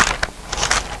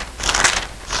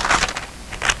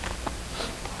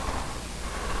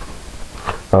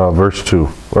 Verse 2,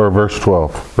 or verse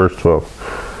 12. Verse 12.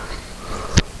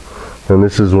 And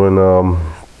this is when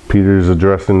Peter is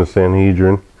addressing the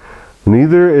Sanhedrin.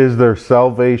 Neither is there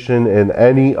salvation in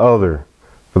any other,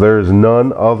 for there is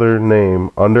none other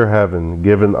name under heaven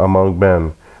given among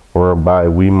men whereby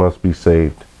we must be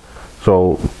saved.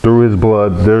 So through his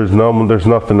blood, there's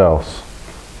nothing else.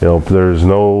 You know, there's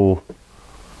not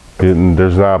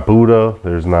Buddha,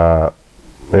 there's not,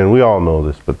 and we all know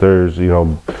this, but there's, you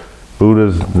know,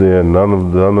 Buddha's there, none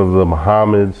of the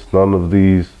Muhammad's, none of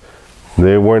these,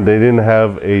 they didn't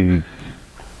have a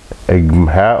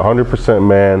 100%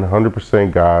 man,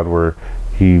 100% God, where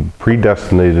he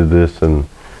predestinated this, and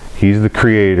he's the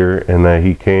creator, and that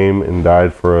he came and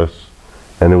died for us,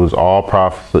 and it was all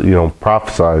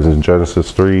prophesied in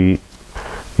Genesis 3.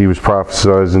 He was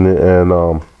prophesizing it, and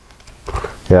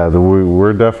yeah,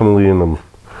 we're definitely in them.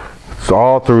 It's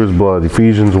all through his blood.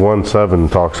 Ephesians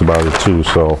 1:7 talks about it too.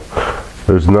 So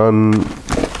there's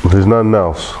nothing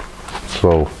else.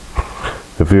 So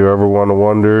if you ever want to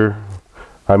wonder,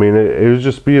 I mean, it was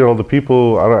just, you know, the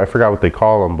people, I forgot what they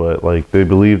call them, but like they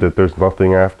believe that there's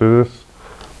nothing after this.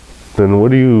 Then what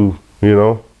do you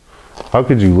know, how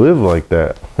could you live like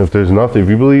that? If there's nothing, if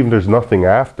you believe there's nothing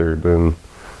after, then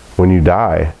when you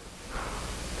die,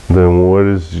 then what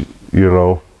is, you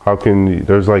know, how can you,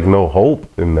 there's like no hope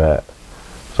in that.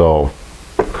 So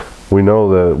we know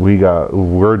that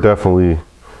we're definitely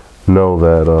know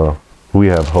that we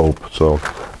have hope. So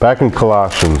back in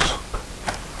Colossians,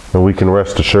 and we can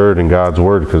rest assured in God's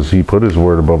word, because he put his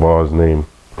word above all his name.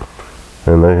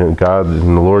 And God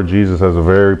and the Lord Jesus has a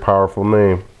very powerful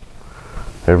name.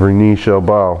 Every knee shall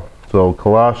bow. So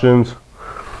Colossians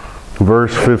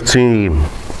verse 15. All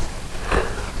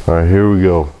right, here we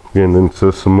go. Getting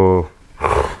into some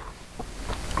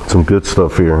good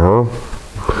stuff here, huh?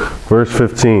 Verse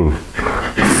 15.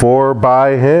 For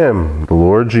by him, the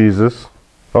Lord Jesus,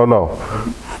 oh no,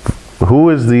 who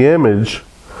is the image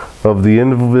of the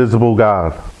invisible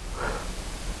God,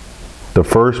 the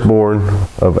firstborn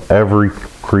of every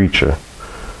creature.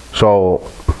 So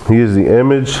he is the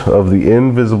image of the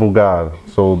invisible God.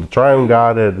 So the triune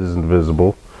Godhead is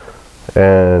invisible,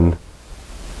 and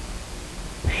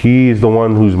he's the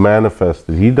one who's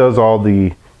manifested. He does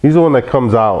he's the one that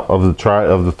comes out of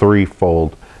the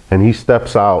threefold, and he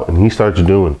steps out and he starts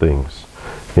doing things.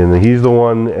 And he's the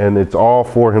one, and it's all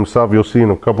for himself. You'll see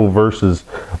in a couple of verses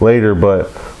later,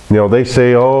 but you know, they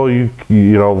say, oh, you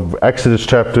know, Exodus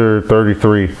chapter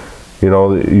 33, you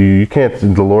know, you can't,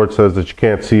 the Lord says that you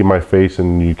can't see my face,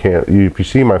 and if you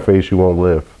see my face, you won't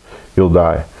live. You'll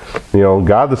die. You know,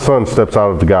 God the Son steps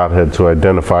out of the Godhead to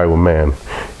identify with man.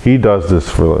 He does this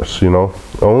for us, you know.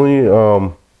 Only,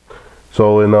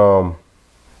 so in,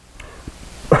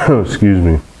 excuse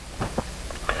me.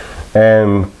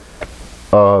 And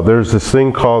there's this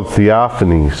thing called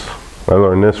theophanies. I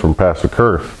learned this from Pastor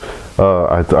Kurth.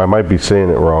 I might be saying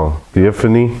it wrong.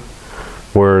 Theophany,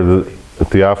 where the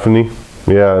theophany,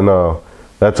 yeah, no,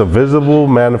 that's a visible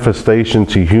manifestation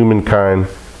to humankind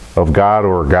of God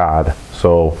or God.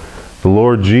 So the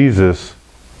Lord Jesus,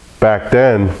 back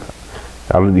then,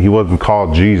 he wasn't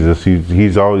called Jesus.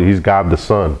 He's God the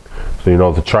Son. So you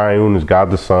know, the triune is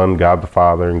God the Son, God the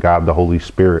Father, and God the Holy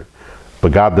Spirit.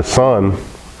 But God the Son,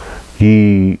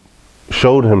 he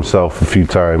showed himself a few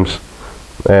times.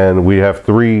 And we have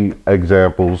three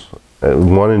examples.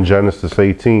 One in Genesis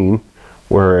 18,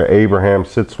 where Abraham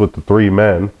sits with the three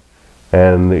men,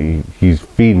 and he's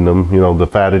feeding them, you know, the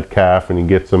fatted calf, and he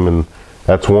gets them, and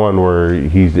that's one where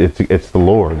it's the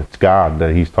Lord, it's God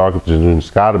that he's talking to, and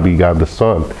it's got to be God the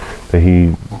Son that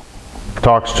he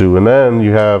talks to. And then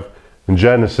you have in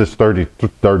Genesis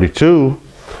 32,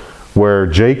 where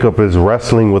Jacob is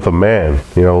wrestling with a man,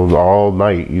 you know, all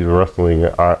night he's wrestling.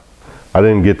 I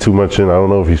didn't get too much in. I don't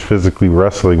know if he's physically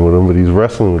wrestling with him, but he's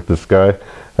wrestling with this guy,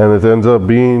 and it ends up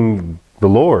being the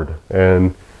Lord.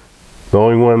 And the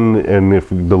only one, and if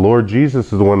the Lord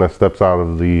Jesus is the one that steps out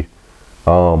of the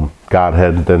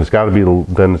Godhead, then it's got to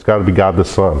be God the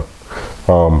Son.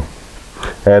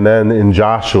 And then in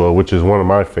Joshua, which is one of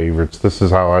my favorites, this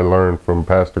is how I learned from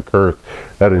Pastor Kurt,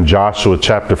 that in Joshua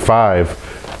chapter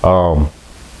 5,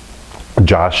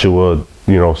 Joshua,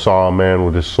 saw a man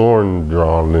with his sword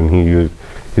drawn, and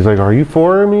he's like, "Are you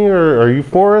for me, or are you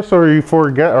for us, or are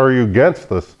you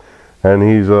against us?" And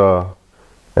he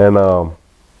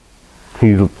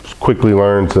quickly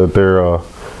learns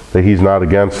that he's not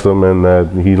against them, and that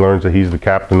he learns that he's the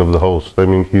captain of the host. I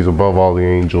mean, he's above all the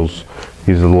angels.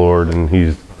 He's the Lord, and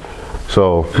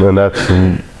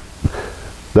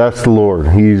that's the Lord.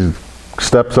 He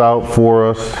steps out for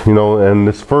us, and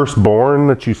this firstborn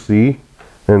that you see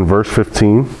in verse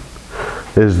 15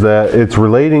 is that it's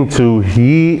relating to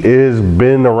he is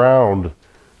been around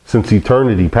since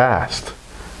eternity past.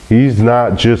 He's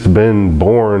not just been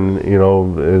born,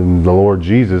 in the Lord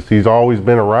Jesus. He's always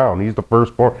been around. He's the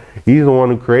firstborn. He's the one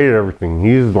who created everything.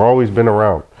 He's always been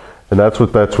around. And that's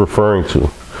what that's referring to.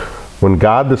 When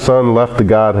God the Son left the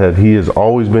Godhead, he has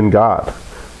always been God.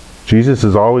 Jesus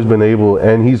has always been able,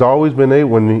 and he's always been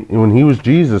able, when he was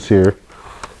Jesus here,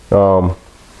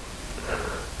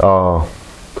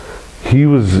 he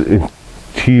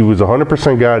was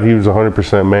 100% God, he was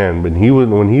 100% man. But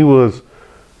when he was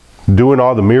doing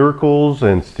all the miracles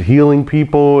and healing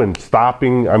people and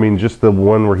stopping, just the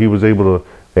one where he was able to,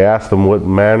 they asked him what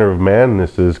manner of man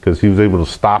this is, because he was able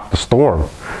to stop the storm.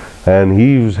 And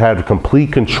he had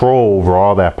complete control over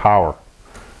all that power.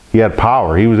 He had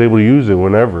power. He was able to use it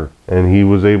whenever. And he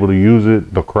was able to use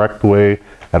it the correct way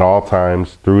at all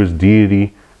times through his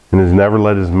deity, and has never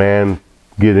let his man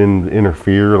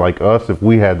interfere like us. If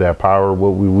we had that power,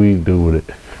 what would we do with it?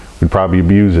 We'd probably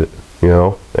abuse it,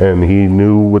 And he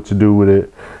knew what to do with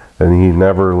it, and he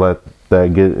never let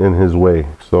that get in his way.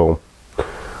 So,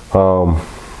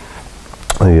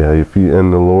 if you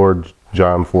in the Lord,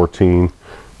 John 14,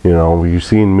 you've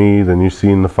seen me, then you've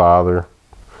seen the Father,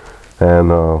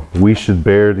 and we should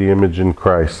bear the image in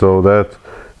Christ. So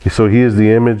he is the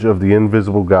image of the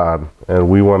invisible God, and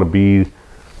we want to be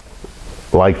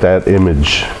like that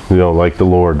image, like the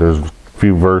Lord. There's a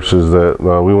few verses that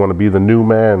we want to be the new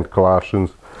man.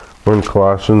 We're in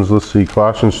Colossians. Let's see,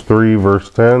 Colossians 3 verse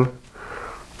 10.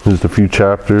 There's a few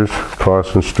chapters.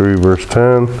 Colossians 3 verse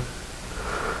 10.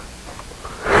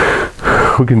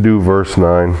 We can do verse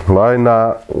 9. Lie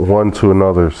not one to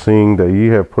another, seeing that ye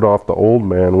have put off the old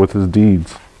man with his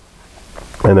deeds,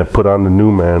 and have put on the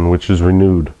new man, which is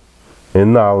renewed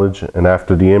in knowledge, and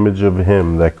after the image of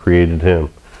him that created him.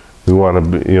 We want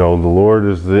to be, the Lord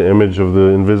is the image of the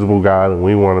invisible God, and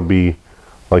we want to be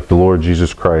like the Lord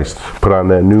Jesus Christ. Put on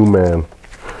that new man.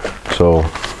 So,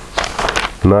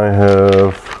 and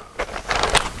I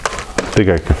think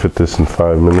I could fit this in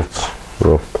 5 minutes.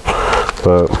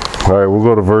 But, all right, we'll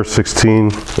go to verse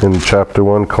 16 in chapter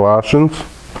 1, Colossians.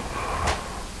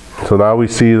 So now we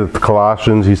see that the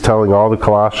Colossians, he's telling all the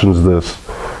Colossians this,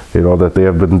 that they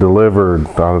have been delivered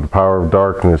out of the power of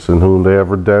darkness, in whom they have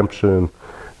redemption.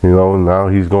 And now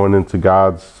he's going into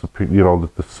God's,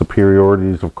 the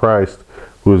superiorities of Christ,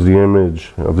 who is the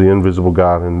image of the invisible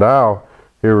God. And now,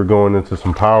 here we're going into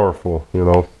some powerful, in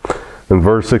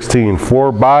verse 16,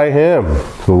 for by him,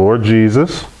 the Lord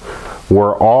Jesus,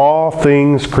 were all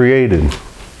things created,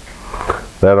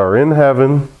 that are in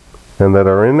heaven and that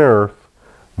are in earth,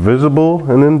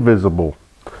 visible and invisible,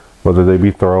 whether they be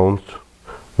thrones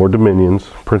or dominions,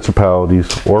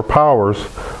 principalities or powers.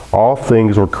 All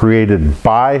things were created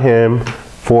by him,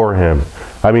 for him.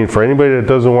 For anybody that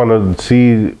doesn't want to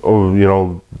see,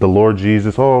 the Lord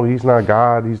Jesus, he's not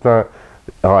God, he's not,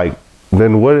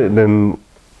 then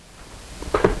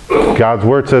God's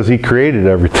word says he created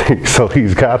everything, so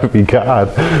he's got to be God,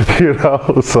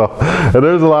 So, and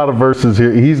there's a lot of verses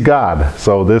here. He's God.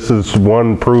 So this is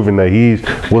one proving that he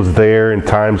was there in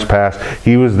times past.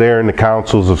 He was there in the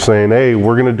councils of saying, hey,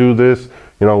 we're going to do this.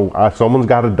 Someone's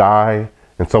got to die,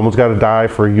 and someone's got to die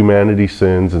for humanity's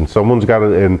sins, and someone's got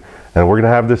to, and we're going to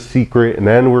have this secret, and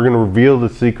then we're going to reveal the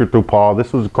secret through Paul.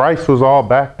 Christ was all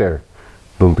back there.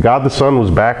 God the Son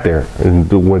was back there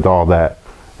with all that.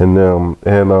 And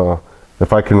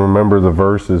if I can remember the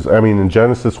verses, in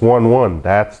Genesis 1:1,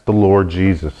 that's the Lord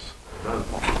Jesus.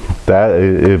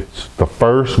 It's the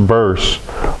first verse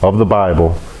of the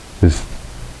Bible is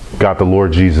got the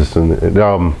Lord Jesus and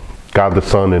God the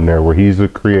Son in there, where he's the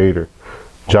creator.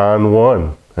 John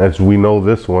 1, as we know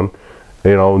this one,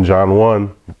 in John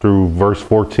 1 through verse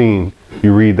 14,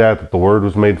 you read that the Word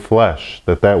was made flesh,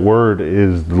 that Word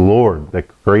is the Lord that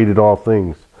created all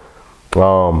things.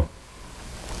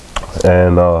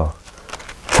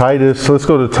 Titus, let's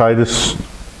go to Titus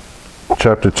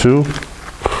chapter 2.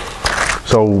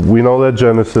 So we know that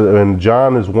Genesis, and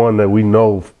John is one that we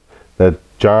know that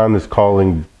John is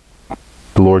calling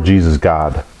the Lord Jesus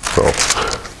God. So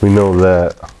we know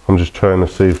that. I'm just trying to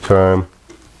save time.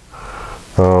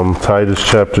 Titus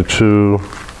chapter 2,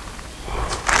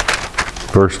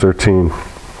 verse 13.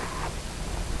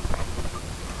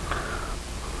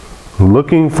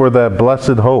 Looking for that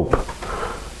blessed hope,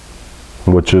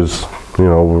 which is,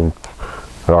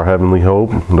 our heavenly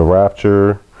hope, the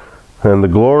rapture, and the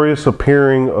glorious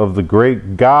appearing of the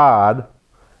great God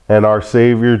and our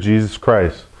Savior Jesus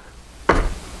Christ.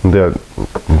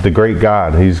 The great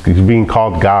God. He's being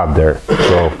called God there.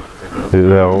 So,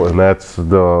 and that's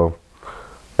and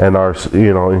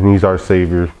he's our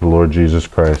Savior, the Lord Jesus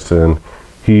Christ. And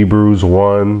Hebrews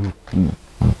 1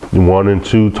 and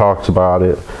 2 talks about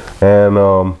it. And,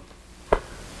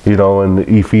 in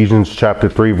Ephesians chapter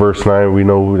 3, verse 9, we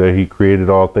know that he created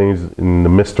all things and the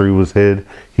mystery was hid.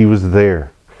 He was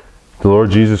there. The Lord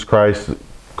Jesus Christ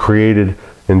created,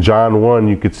 in John 1,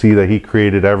 you could see that he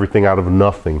created everything out of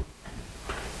nothing.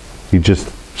 He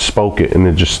just spoke it and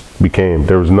it just became.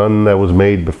 There was none that was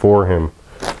made before him.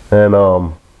 And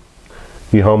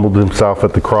he humbled himself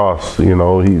at the cross.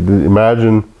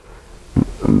 Imagine,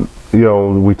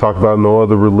 we talk about no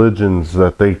other religions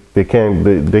that they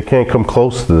can't come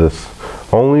close to this.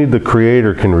 Only the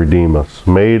Creator can redeem us,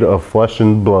 made of flesh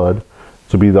and blood,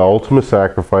 to be the ultimate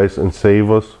sacrifice and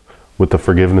save us with the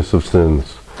forgiveness of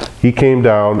sins. He came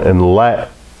down and let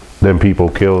them people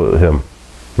kill him.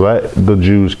 Let the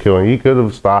Jews kill him. He could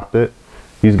have stopped it.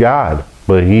 He's God.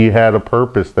 But he had a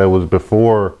purpose that was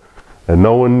before, and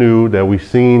no one knew, that we've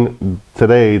seen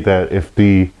today, that if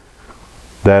the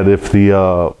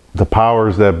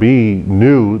powers that be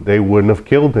knew, they wouldn't have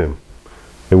killed him.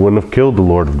 They wouldn't have killed the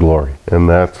Lord of glory. And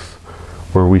that's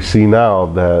where we see now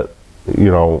that,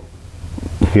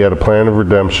 he had a plan of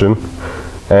redemption,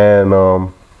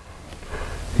 and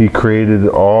he created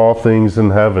all things in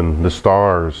heaven, the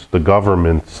stars, the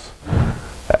governments,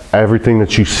 everything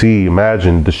that you see.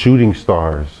 Imagine the shooting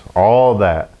stars, all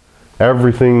that,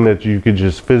 everything that you could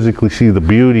just physically see, the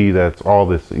beauty that's all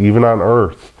this, even on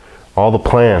earth, all the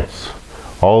plants,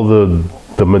 all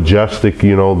the majestic,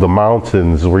 the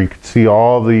mountains where you could see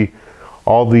all the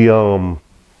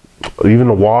even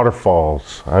the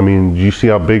waterfalls. I mean, you see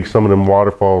how big some of them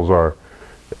waterfalls are.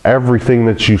 Everything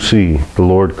that you see, the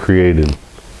Lord created.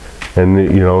 And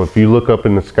if you look up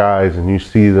in the skies and you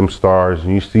see them stars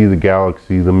and you see the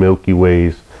galaxy, the Milky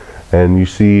Ways, and you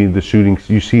see the shootings,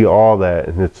 you see all that,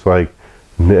 and it's like,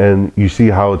 and you see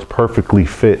how it's perfectly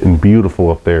fit and beautiful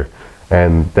up there.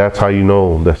 And that's how you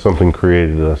know that something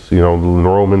created us. In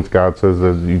Romans, God says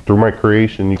that through my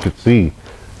creation you could see,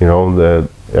 that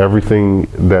everything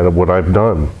that what I've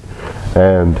done.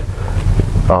 And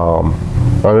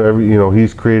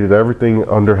he's created everything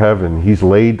under heaven. He's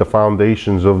laid the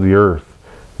foundations of the earth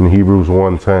in Hebrews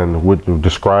 1:10, with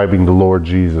describing the Lord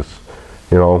Jesus.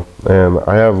 And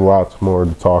I have lots more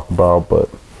to talk about, but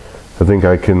I think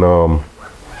I can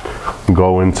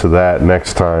go into that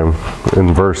next time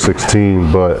in verse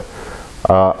 16. But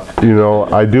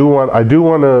I do want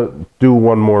to do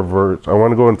one more verse. I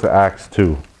want to go into Acts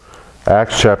 2,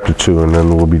 Acts chapter 2, and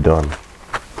then we'll be done.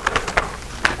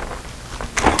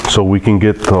 So we can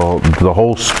get the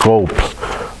whole scope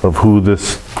of who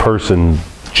this person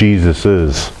Jesus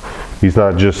is. He's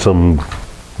not just some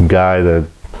guy that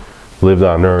lived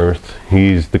on earth.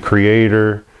 He's the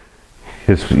creator.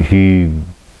 He's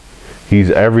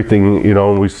everything,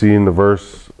 and we see in the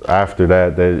verse after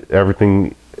that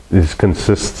everything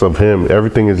consists of him.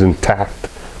 Everything is intact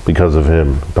because of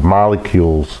him. The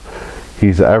molecules,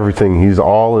 he's everything. He's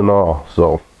all in all.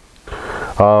 So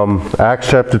Acts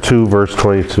chapter 2, verse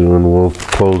 22, and we'll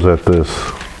close at this.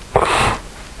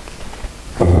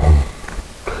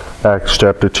 Acts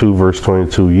chapter 2, verse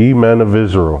 22. Ye men of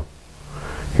Israel,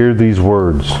 hear these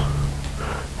words.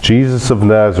 Jesus of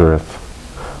Nazareth,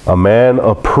 a man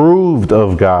approved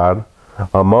of God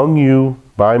among you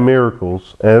by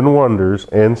miracles and wonders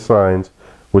and signs,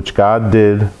 which God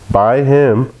did by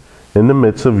him in the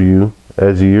midst of you,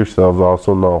 as ye yourselves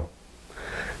also know.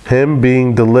 Him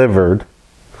being delivered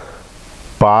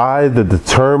by the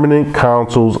determinate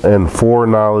counsels and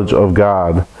foreknowledge of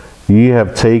God, ye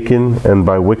have taken and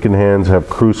by wicked hands have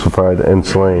crucified and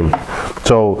slain.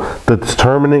 So the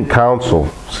determinate counsel,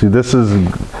 see, this is,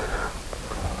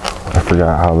 I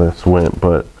forgot how this went,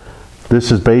 but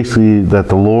this is basically that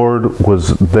the Lord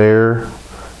was there,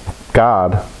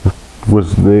 God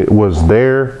was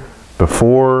there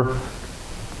before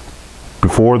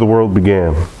the world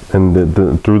began. and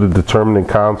through the determinate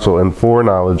counsel and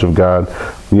foreknowledge of God,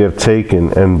 we have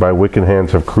taken and by wicked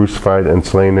hands have crucified and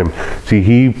slain him. See,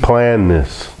 he planned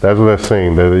this. That's what I'm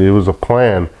saying, that it was a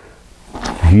plan.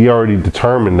 He already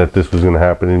determined that this was going to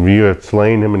happen, and you have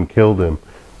slain him and killed him.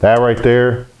 That right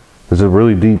there is a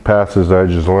really deep passage that I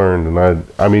just learned. And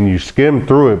I mean, you skim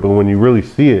through it, but when you really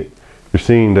see it, you're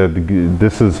seeing that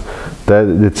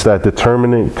it's that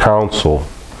determinate counsel.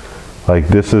 Like,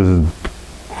 this is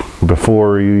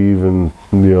before you even,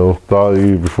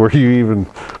 before you even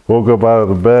woke up out of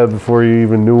the bed, before you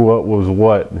even knew what was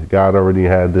what. God already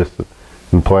had this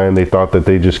in plan. They thought that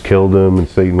they just killed him and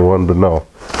Satan won, but no,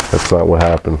 that's not what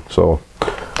happened. So,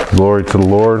 glory to the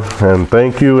Lord, and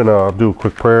thank you. And I'll do a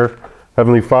quick prayer.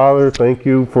 Heavenly Father, thank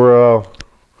you for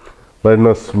letting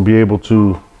us be able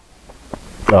to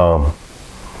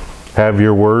have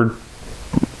your word,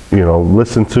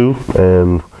 listen to,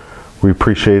 and we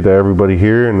appreciate that everybody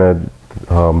here, and that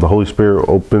the Holy Spirit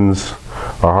opens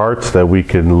our hearts, that we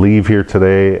can leave here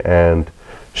today and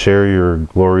share your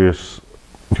glorious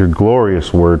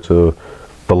word to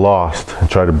the lost, and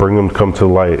try to bring them to come to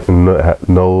light and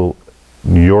know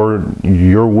your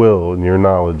will and your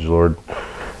knowledge, Lord.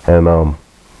 And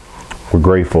we're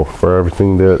grateful for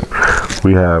everything that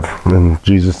we have. In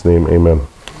Jesus' name, amen.